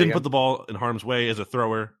 I'm sorry, didn't put the ball in harm's way as a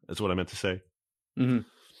thrower. Is what I meant to say. Mm-hmm.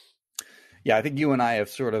 Yeah, I think you and I have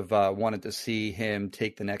sort of wanted to see him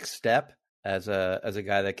take the next step as a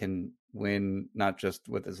guy that can win not just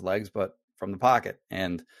with his legs but from the pocket.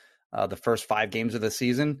 And the first 5 games of the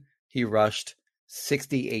season, he rushed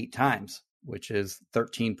 68 times, which is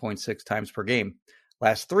 13.6 times per game.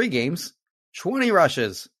 Last 3 games, 20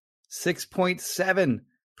 rushes, 6.7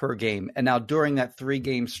 per game. And now during that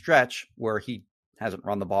 3-game stretch where he hasn't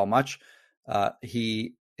run the ball much,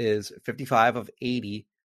 he is 55 of 80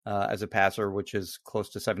 as a passer, which is close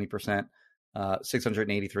to 70%,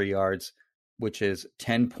 683 yards, which is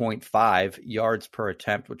 10.5 yards per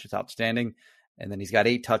attempt, which is outstanding. And then he's got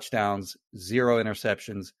 8 touchdowns, 0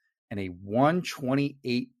 interceptions, and a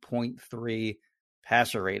 128.3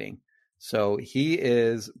 passer rating. So he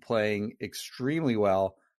is playing extremely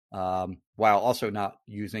well, while also not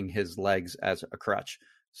using his legs as a crutch.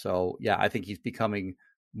 So yeah, I think he's becoming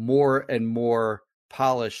more and more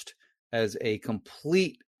polished as a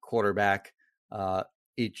complete quarterback as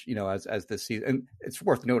this season. And it's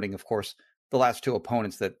worth noting, of course, the last 2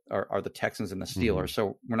 opponents that are the Texans and the Steelers.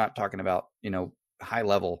 So we're not talking about, high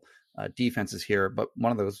level defenses here, but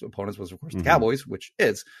one of those opponents was, of course, the Cowboys, which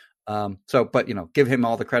is but give him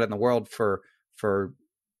all the credit in the world for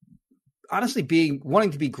honestly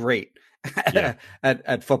wanting to be great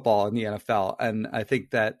at football in the NFL. And I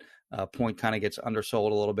think that point kind of gets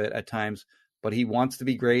undersold a little bit at times, but he wants to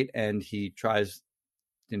be great and he tries,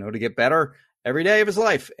 to get better every day of his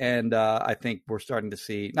life. And I think we've seen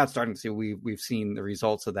the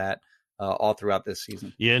results of that all throughout this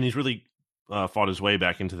season. Yeah. And he's really fought his way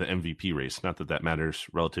back into the MVP race. Not that matters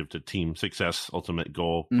relative to team success, ultimate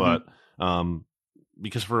goal, but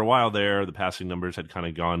because for a while there, the passing numbers had kind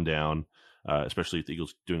of gone down, especially with the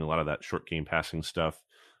Eagles doing a lot of that short game passing stuff.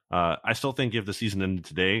 I still think if the season ended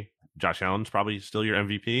today, Josh Allen's probably still your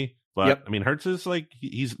MVP. But I mean, Hurts is like,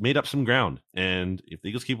 he's made up some ground. And if the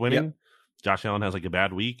Eagles keep winning, Josh Allen has like a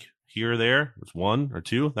bad week here or there. It's 1 or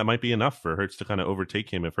 2. That might be enough for Hurts to kind of overtake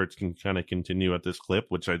him if Hurts can kind of continue at this clip,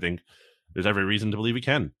 which I think there's every reason to believe he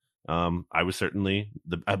can. I was certainly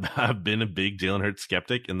I've been a big Jalen Hurts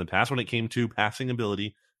skeptic in the past when it came to passing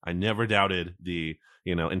ability. I never doubted the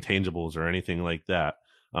intangibles or anything like that.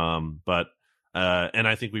 But and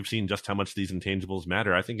I think we've seen just how much these intangibles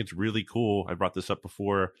matter. I think it's really cool. I brought this up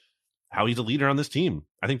before, how he's a leader on this team.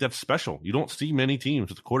 I think that's special. You don't see many teams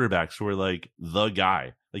with quarterbacks who are like the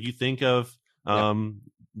guy. Like you think of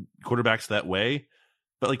quarterbacks that way,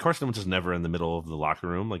 but like Carson Wentz is never in the middle of the locker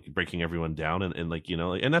room, like breaking everyone down and like,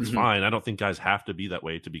 and that's fine. I don't think guys have to be that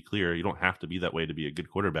way, to be clear. You don't have to be that way to be a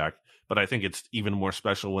good quarterback, but I think it's even more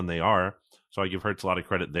special when they are. So I give Hurts a lot of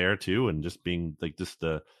credit there too. And just being like just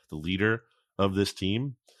the leader of this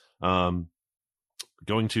team.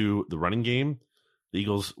 Going to the running game, the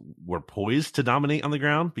Eagles were poised to dominate on the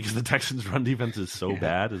ground because the Texans' run defense is so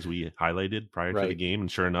bad, as we highlighted prior to the game. And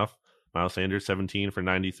sure enough, Miles Sanders, 17 for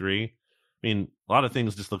 93. I mean, a lot of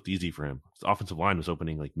things just looked easy for him. The offensive line was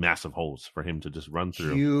opening like massive holes for him to just run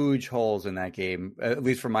through. Huge holes in that game, at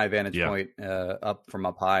least from my vantage point, up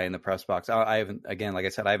high in the press box. I haven't, again, like I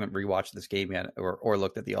said, I haven't rewatched this game yet or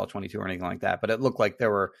looked at the All-22 or anything like that, but it looked like there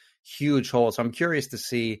were huge holes. So I'm curious to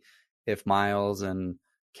see if Miles and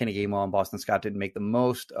Kenny Gainwell and Boston Scott didn't make the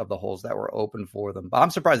most of the holes that were open for them. But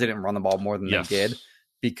I'm surprised they didn't run the ball more than they did,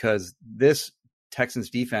 because this Texans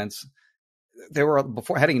defense, they were,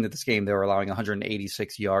 before heading into this game, they were allowing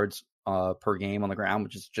 186 yards per game on the ground,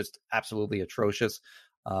 which is just absolutely atrocious.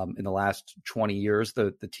 In the last 20 years,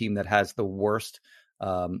 the team that has the worst,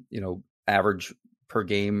 average per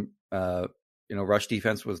game, rush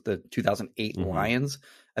defense was the 2008 Lions.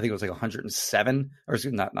 I think it was like 107, or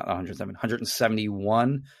not 107,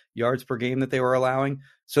 171 yards per game that they were allowing.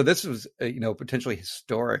 So this was, potentially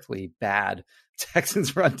historically bad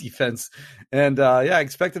Texans run defense. And I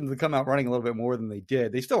expect them to come out running a little bit more than they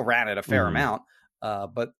did. They still ran it a fair amount.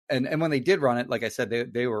 But when they did run it, like I said,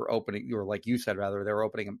 they were opening, or like you said, rather, they were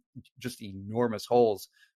opening just enormous holes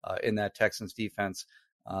in that Texans defense.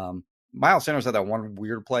 Miles Sanders had that one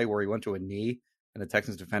weird play where he went to a knee and the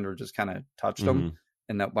Texans defender just kind of touched him,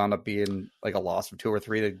 and that wound up being like a loss of 2 or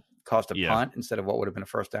 3 that cost a punt instead of what would have been a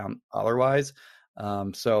first down otherwise.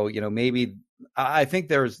 Maybe I think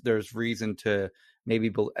there's reason to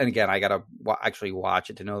maybe, and again, I got to actually watch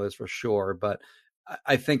it to know this for sure, but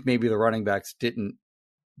I think maybe the running backs didn't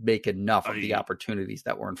make enough of the opportunities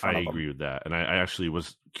that were in front of them. I agree with that. And I actually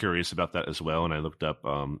was curious about that as well. And I looked up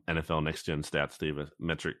NFL Next Gen Stats. They have a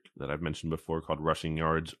metric that I've mentioned before called rushing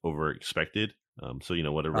yards over expected. So,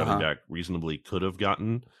 what a running back reasonably could have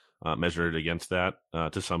gotten measured against that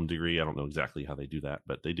to some degree. I don't know exactly how they do that,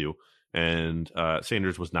 but they do. And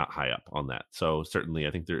Sanders was not high up on that. So certainly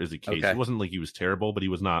I think there is a case. It wasn't like he was terrible, but he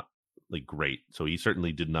was not like great. So he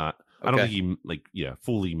certainly did not. I don't think he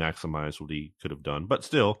fully maximized what he could have done, but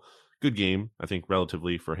still good game, I think,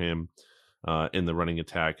 relatively for him in the running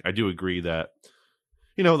attack. I do agree that,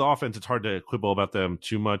 the offense, it's hard to quibble about them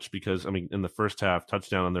too much because, in the first half,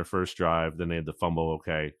 touchdown on their first drive, then they had the fumble.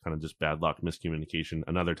 Okay. Kind of just bad luck, miscommunication,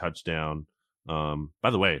 another touchdown. By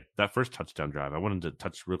the way, that first touchdown drive, I wanted to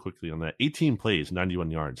touch real quickly on that. 18 plays, 91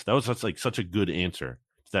 yards. That was such a good answer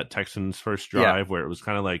to that Texans first drive where it was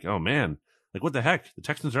kind of like, oh man, like, what the heck? The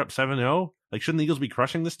Texans are up 7-0. Like, shouldn't the Eagles be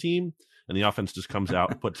crushing this team? And the offense just comes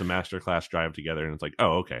out, puts a masterclass drive together, and it's like,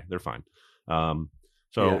 oh, okay, they're fine.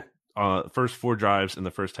 First 4 drives in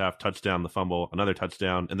the first half, touchdown, the fumble, another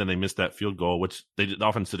touchdown, and then they missed that field goal, which the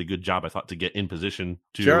offense did a good job, I thought, to get in position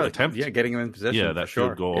to attempt. Yeah, getting him in position. Yeah, that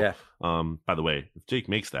field goal. Yeah. By the way, if Jake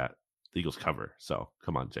makes that, the Eagles cover. So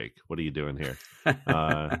come on, Jake, what are you doing here?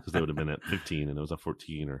 Because they would have been at 15, and it was a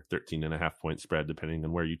 14 or 13.5 point spread, depending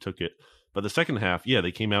on where you took it. But the second half,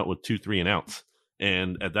 they came out with 2 3-and-outs.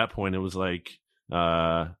 And at that point, it was like,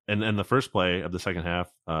 and the first play of the second half,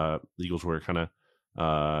 the Eagles were kind of,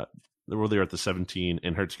 they were at the 17,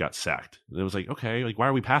 and Hurts got sacked. And it was like, okay, like, why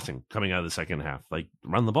are we passing coming out of the second half? Like,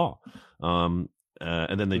 run the ball. And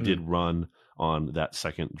then they did run on that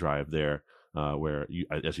second drive there, where,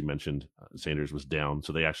 as you mentioned, Sanders was down.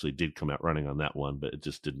 So they actually did come out running on that one, but it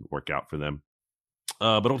just didn't work out for them.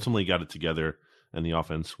 But ultimately got it together, and the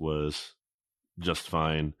offense was just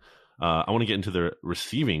fine. I want to get into the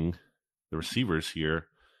receivers here.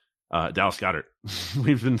 Dallas Goedert.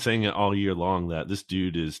 We've been saying it all year long that this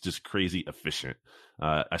dude is just crazy efficient.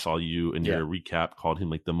 I saw you in your recap called him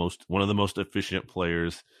like one of the most efficient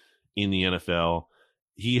players in the NFL.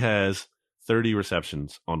 He has 30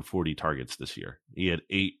 receptions on 40 targets this year. He had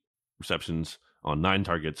 8 receptions on 9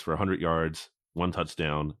 targets for 100 yards, 1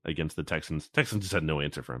 touchdown against the Texans. Texans just had no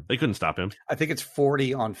answer for him. They couldn't stop him. I think it's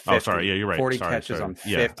 40 on 50. Oh, sorry. Yeah, you're right. 40 catches on 50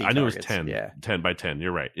 Yeah, I knew it was targets. 10. 10 by 10.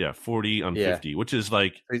 You're right. Yeah, 40 on 50, which is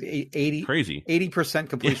like 80, crazy. 80%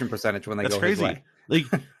 completion percentage when they That's go crazy. his way. Like,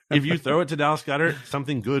 if you throw it to Dallas Goedert,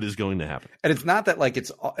 something good is going to happen. And it's not that like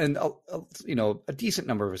it's, and a decent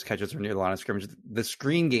number of his catches are near the line of scrimmage. The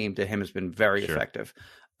screen game to him has been very effective.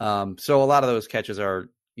 So a lot of those catches are,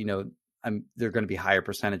 they're going to be higher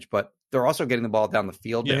percentage, but they're also getting the ball down the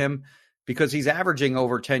field to him because he's averaging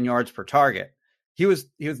over 10 yards per target. He was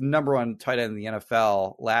number 1 tight end in the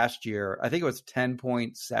NFL last year. I think it was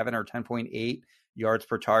 10.7 or 10.8 yards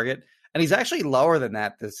per target. And he's actually lower than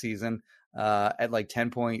that this season at like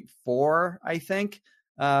 10.4, I think,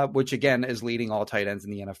 which again is leading all tight ends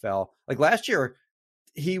in the NFL. Like last year,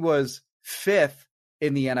 he was 5th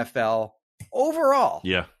in the NFL overall.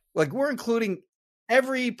 Yeah. Like we're including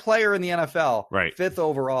every player in the NFL, right? 5th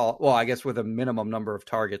overall. Well, I guess with a minimum number of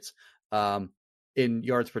targets in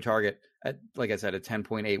yards per target at, like I said, at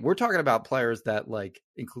 10.8. We're talking about players that like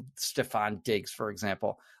include Stephon Diggs, for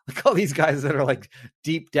example, like all these guys that are like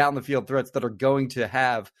deep down the field threats that are going to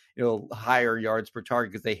have, higher yards per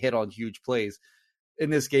target because they hit on huge plays. In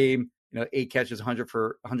this game, 8 catches,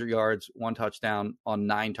 100 yards, 1 touchdown on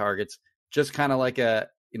 9 targets, just kind of like a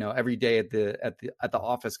every day at the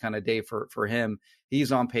office kind of day for him.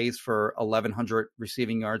 He's on pace for 1,100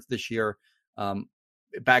 receiving yards this year.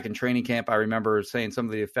 Back in training camp, I remember saying some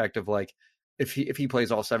of the effect of like, if he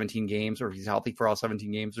plays all 17 games or if he's healthy for all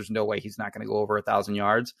 17 games, there's no way he's not going to go over 1,000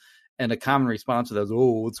 yards. And a common response to that is,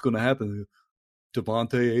 oh, what's going to happen?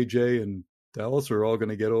 Devontae, AJ, and Dallas are all going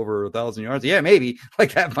to get over 1,000 yards. Yeah, maybe.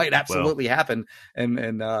 Like that might absolutely happen. And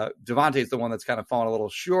Devontae's the one that's kind of fallen a little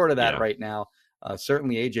short of that right now.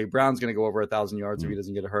 Certainly AJ Brown's going to go over 1,000 yards if he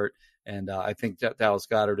doesn't get hurt. And I think that Dallas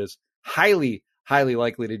Goedert is highly, highly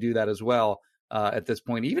likely to do that as well at this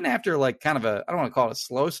point, even after like kind of I don't want to call it a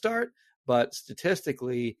slow start, but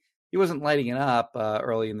statistically he wasn't lighting it up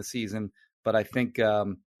early in the season. But I think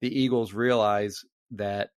the Eagles realize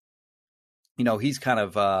that, he's kind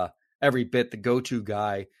of every bit the go-to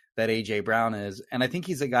guy that AJ Brown is. And I think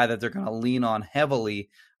he's a guy that they're going to lean on heavily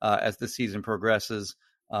as the season progresses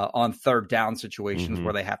on third down situations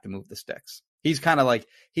where they have to move the sticks. He's kind of like,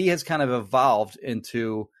 he has kind of evolved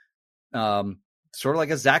into sort of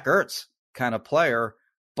like a Zach Ertz kind of player,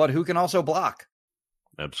 but who can also block.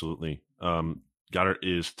 Absolutely. Goddard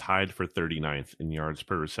is tied for 39th in yards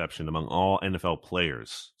per reception among all NFL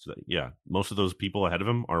players. So most of those people ahead of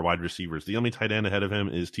him are wide receivers. The only tight end ahead of him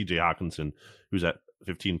is TJ Hawkinson, who's at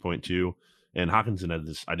 15.2. And Hawkinson had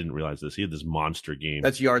this, I didn't realize this, he had this monster game.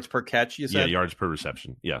 That's yards per catch, you said? Yeah, yards per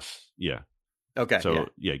reception. Yes. Yeah. Okay. So,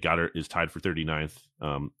 Goddard is tied for 39th.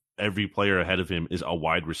 Every player ahead of him is a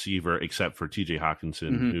wide receiver except for TJ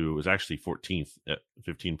Hawkinson, who is actually 14th at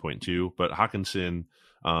 15.2. But Hawkinson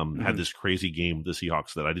had this crazy game with the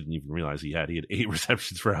Seahawks that I didn't even realize he had. He had 8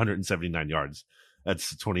 receptions for 179 yards.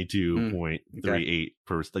 That's 22.38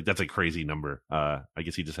 per. Like, that's a crazy number. I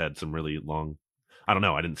guess he just had some really long. I don't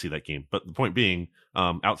know. I didn't see that game. But the point being,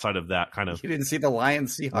 outside of that kind of. You didn't see the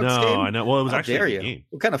Lions Seahawks game? No, I know. Well, it was actually a good game.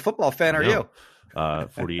 What kind of football fan are you?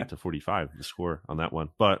 48-45 the score on that one.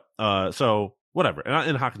 But so whatever.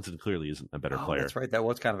 And Hawkinson clearly isn't a better player. That's right. That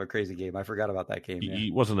was kind of a crazy game. I forgot about that game.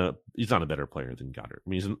 He's not a better player than Goddard. I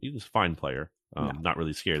mean, he's a fine player. Not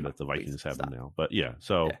really scared that the Vikings have him now. But just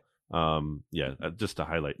to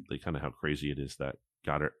highlight kind of how crazy it is that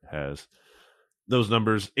Goddard has those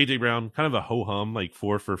numbers. AJ Brown, kind of a ho-hum, like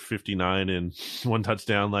 4 for 59 and 1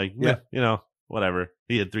 touchdown. Like, whatever.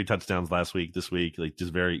 He had 3 touchdowns last week. This week, like,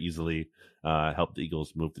 just very easily helped the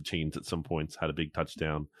Eagles move the chains at some points. Had a big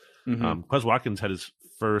touchdown. Quez Watkins had his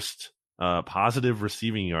first positive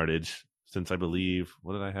receiving yardage since, I believe,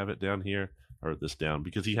 what did I have it down here? I wrote this down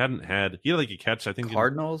because he had like a catch, I think.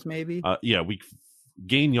 Cardinals, maybe?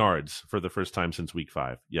 Gain yards for the first time since week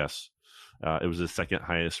 5. Yes. It was his second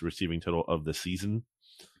highest receiving total of the season,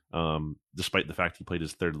 despite the fact he played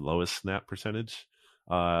his third lowest snap percentage.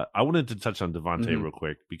 I wanted to touch on Devontae real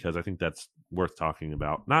quick because I think that's worth talking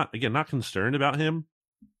about. Not concerned about him.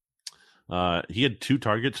 He had 2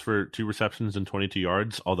 targets for 2 receptions and 22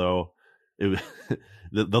 yards, although the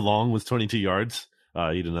long was 22 yards. He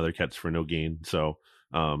had another catch for no gain. So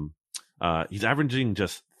he's averaging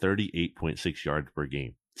just 38.6 yards per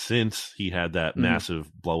game since he had that massive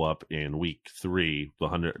blow up in week 3, the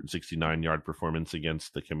 169-yard performance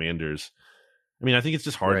against the Commanders. I mean, I think it's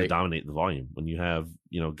just hard to dominate the volume when you have,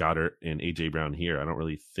 Goddard and AJ Brown here. I don't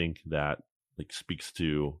really think that speaks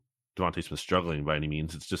to Devontae Smith struggling by any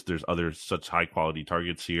means. It's just there's other such high quality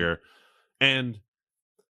targets here, and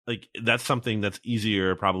that's something that's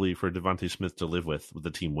easier probably for Devontae Smith to live with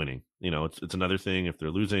the team winning. It's another thing if they're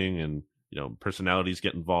losing and personalities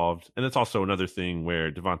get involved, and it's also another thing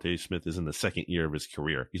where Devontae Smith is in the second year of his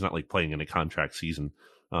career. He's not playing in a contract season,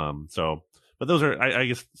 But those are, I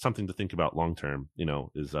guess, something to think about long term.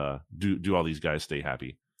 Is do all these guys stay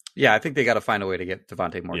happy? Yeah, I think they got to find a way to get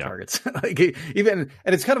Devontae more targets. And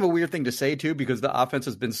it's kind of a weird thing to say too, because the offense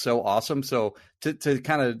has been so awesome. So to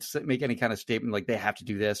kind of make any kind of statement like they have to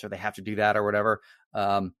do this or they have to do that or whatever,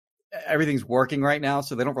 everything's working right now,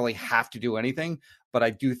 so they don't really have to do anything. But I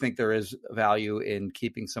do think there is value in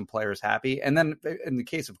keeping some players happy. And then in the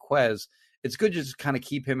case of Quez, it's good to just kind of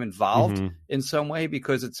keep him involved in some way,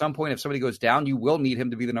 because at some point, if somebody goes down, you will need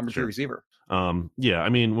him to be the number 2 receiver. I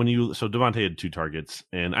mean, so Devontae had 2 targets,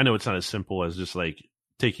 and I know it's not as simple as just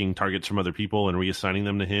taking targets from other people and reassigning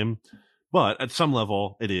them to him, but at some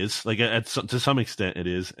level it is. To some extent it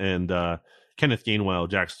is. And Kenneth Gainwell,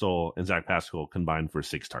 Jack Stoll, and Zach Pascal combined for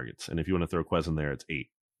 6 targets. And if you want to throw Quez in there, it's 8,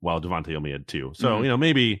 while Devontae only had 2. So,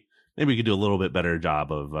 maybe we could do a little bit better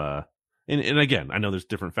job of, and again, I know there's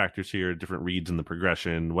different factors here, different reads in the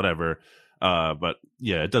progression, whatever. But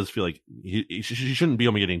yeah, it does feel like he shouldn't be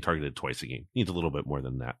only getting targeted twice a game. He needs a little bit more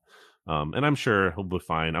than that. And I'm sure he'll be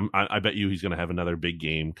fine. I bet you he's going to have another big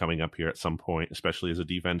game coming up here at some point, especially as the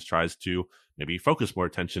defense tries to maybe focus more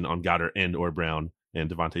attention on Goddard and or Brown, and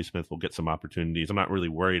Devontae Smith will get some opportunities. I'm not really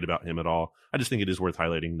worried about him at all. I just think it is worth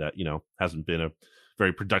highlighting that, hasn't been a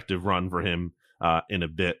very productive run for him in a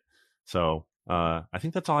bit. So I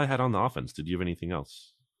think that's all I had on the offense. Did you have anything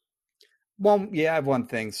else? Well, yeah, I have one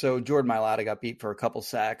thing. So Jordan Mailata got beat for a couple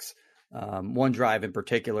sacks. One drive in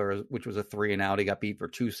particular, which was a 3-and-out, he got beat for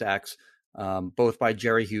 2 sacks, both by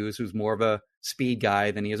Jerry Hughes, who's more of a speed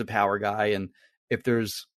guy than he is a power guy. And if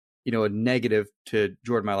there's, a negative to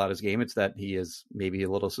Jordan Mailata's game, it's that he is maybe a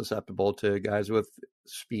little susceptible to guys with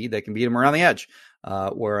speed that can beat him around the edge.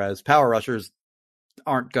 Whereas power rushers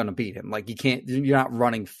aren't going to beat him. Like you're not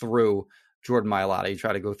running through Jordan Mailata. You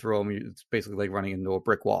try to go through him, it's basically like running into a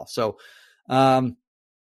brick wall. So,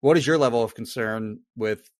 what is your level of concern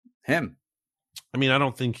with him? I mean, I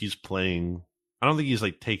don't think he's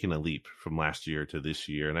like taken a leap from last year to this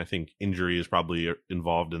year. And I think injury is probably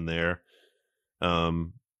involved in there.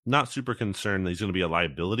 Not super concerned that he's going to be a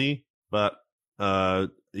liability, but I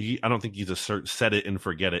don't think he's a set it and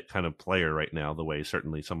forget it kind of player right now, the way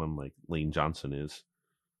certainly someone like Lane Johnson is.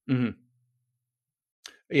 Mm-hmm.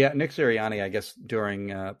 Yeah, Nick Sirianni, I guess,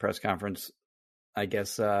 during press conference,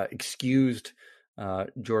 excused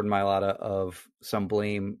Jordan Mailata of some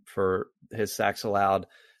blame for his sacks allowed.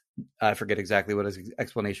 I forget exactly what his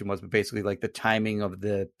explanation was, but basically like the timing of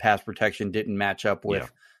the pass protection didn't match up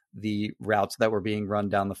with the routes that were being run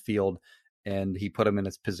down the field. And he put him in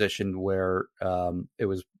his position where it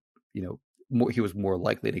was, he was more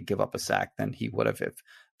likely to give up a sack than he would have if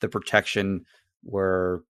the protection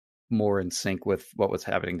were more in sync with what was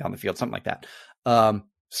happening down the field, something like that.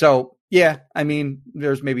 So, yeah, I mean,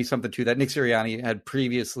 there's maybe something to that. Nick Sirianni had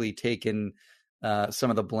previously taken some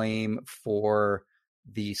of the blame for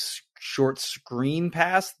the short screen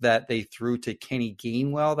pass that they threw to Kenny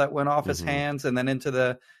Gainwell that went off his hands and then into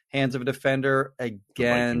the hands of a defender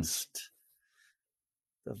against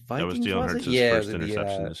the Vikings. That was Jalen Hurts' first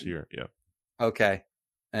interception this year. Yeah. Okay.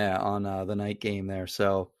 Yeah, on the night game there.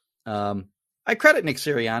 So I credit Nick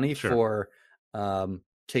Sirianni for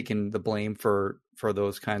taking the blame for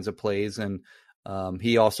those kinds of plays. And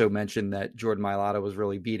he also mentioned that Jordan Mailata was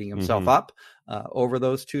really beating himself up over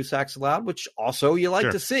those 2 sacks allowed, which also you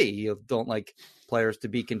like to see. You don't like players to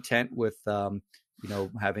be content with,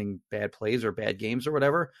 having bad plays or bad games or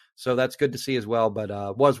whatever. So that's good to see as well.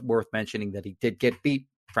 But was worth mentioning that he did get beat,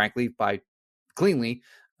 frankly, cleanly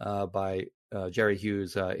by Jerry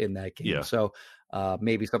Hughes in that game. Yeah. So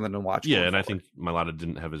maybe something to watch. Yeah, and I think Mailata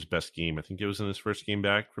didn't have his best game. I think it was in his first game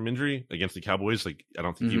back from injury against the Cowboys. Like, I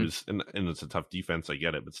don't think he was, and it's a tough defense, I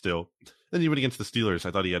get it, but still. Then even against the Steelers,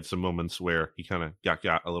 I thought he had some moments where he kind of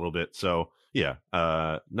got a little bit. So, yeah,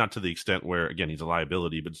 not to the extent where, again, he's a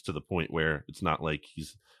liability, but it's to the point where it's not like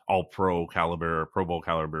he's all pro caliber, Pro Bowl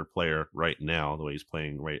caliber player right now, the way he's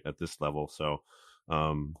playing right at this level. So,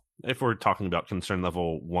 if we're talking about concern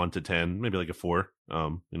level 1 to 10, maybe like a 4,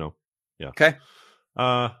 yeah. Okay.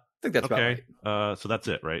 I think that's okay. about right. So that's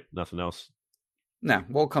it, right? Nothing else? No,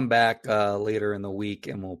 we'll come back later in the week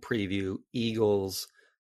and we'll preview Eagles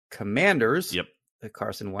Commanders. Yep. The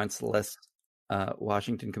Carson Wentz list.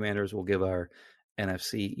 Washington Commanders will give our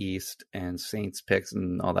NFC East and Saints picks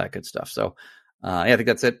and all that good stuff. So I think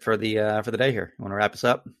that's it for the day here. You want to wrap us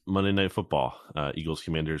up? Monday Night Football, Eagles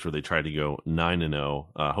Commanders, where they try to go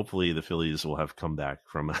 9-0. Hopefully the Phillies will have come back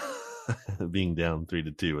from being down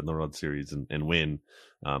 3-2 in the World Series and win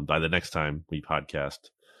by the next time we podcast.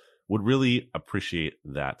 Would really appreciate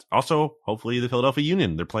that. Also, hopefully the Philadelphia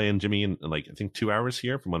Union, they're playing Jimmy in like, I think 2 hours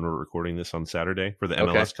here from when we're recording this on Saturday for the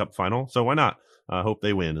MLS Cup final. So why not? Hope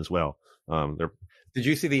they win as well. Did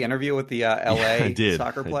you see the interview with the LA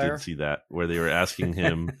soccer player? I did see that, where they were asking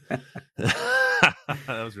him. That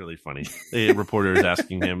was really funny. The reporter is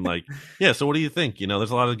asking him, like, yeah, so what do you think?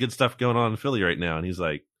 There's a lot of good stuff going on in Philly right now. And he's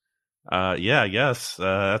like, yeah, I guess.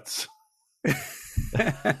 That's.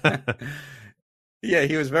 Yeah,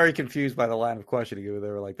 he was very confused by the line of questioning. They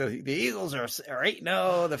were like, the Eagles are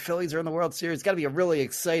 8-0, the Phillies are in the World Series. It's got to be a really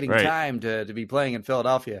exciting time to be playing in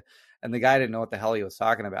Philadelphia. And the guy didn't know what the hell he was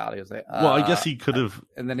talking about. He was like, well, I guess he could have.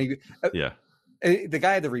 And then the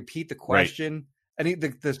guy had to repeat the question. Right.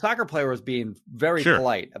 And the soccer player was being very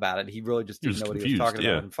polite about it. He really just didn't know what he was talking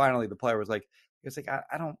about. And finally, the player was like,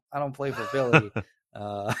 I don't play for Philly.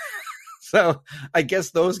 So I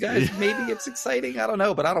guess those guys, maybe it's exciting. I don't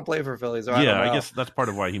know, but I don't play for Philly. So I guess that's part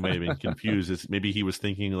of why he may have been confused. Is maybe he was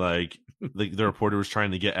thinking like the reporter was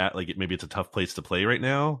trying to get at like maybe it's a tough place to play right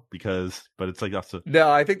now but it's like also no.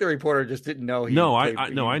 I think the reporter just didn't know.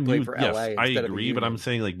 I knew. For yes, LA I agree, but I'm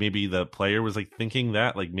saying like maybe the player was like thinking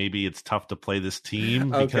that like maybe it's tough to play this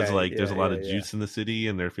team because like there's a lot of juice in the city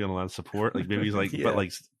and they're feeling a lot of support. Like maybe he's like, but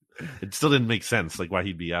like it still didn't make sense like why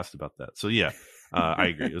he'd be asked about that. So I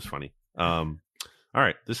agree. It was funny. All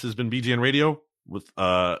right, this has been BGN Radio with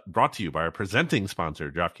brought to you by our presenting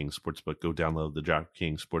sponsor, DraftKings Sportsbook. Go download the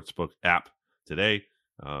DraftKings Sportsbook app today.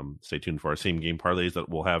 Stay tuned for our same game parlays that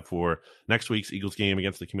we'll have for next week's Eagles game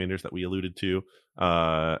against the Commanders that we alluded to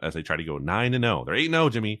as they try to go 9-0. They're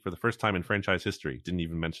 8-0, Jimmy, for the first time in franchise history. Didn't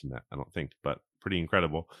even mention that, I don't think, but pretty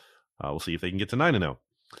incredible. We'll see if they can get to 9-0.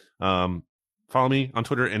 Follow me on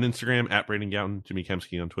Twitter and Instagram at Brandon Gouton, Jimmy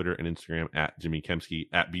Kemsky on Twitter and Instagram at Jimmy Kemsky,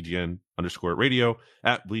 at BGN_radio,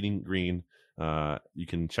 at Bleeding Green. You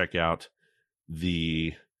can check out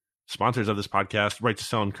the sponsors of this podcast, Right to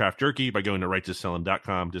Sell and Craft Jerky, by going to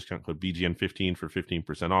righttosellin.com, discount code BGN15 for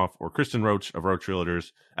 15% off, or Kristen Roach of Roach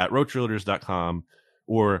Realtors at roachrealtors.com,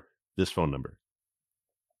 or this phone number.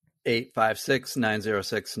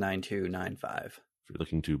 856-906-9295. If you're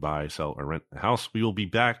looking to buy, sell, or rent a house, we will be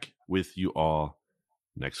back with you all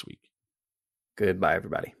next week. Goodbye,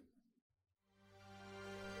 everybody.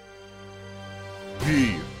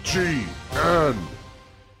 BGN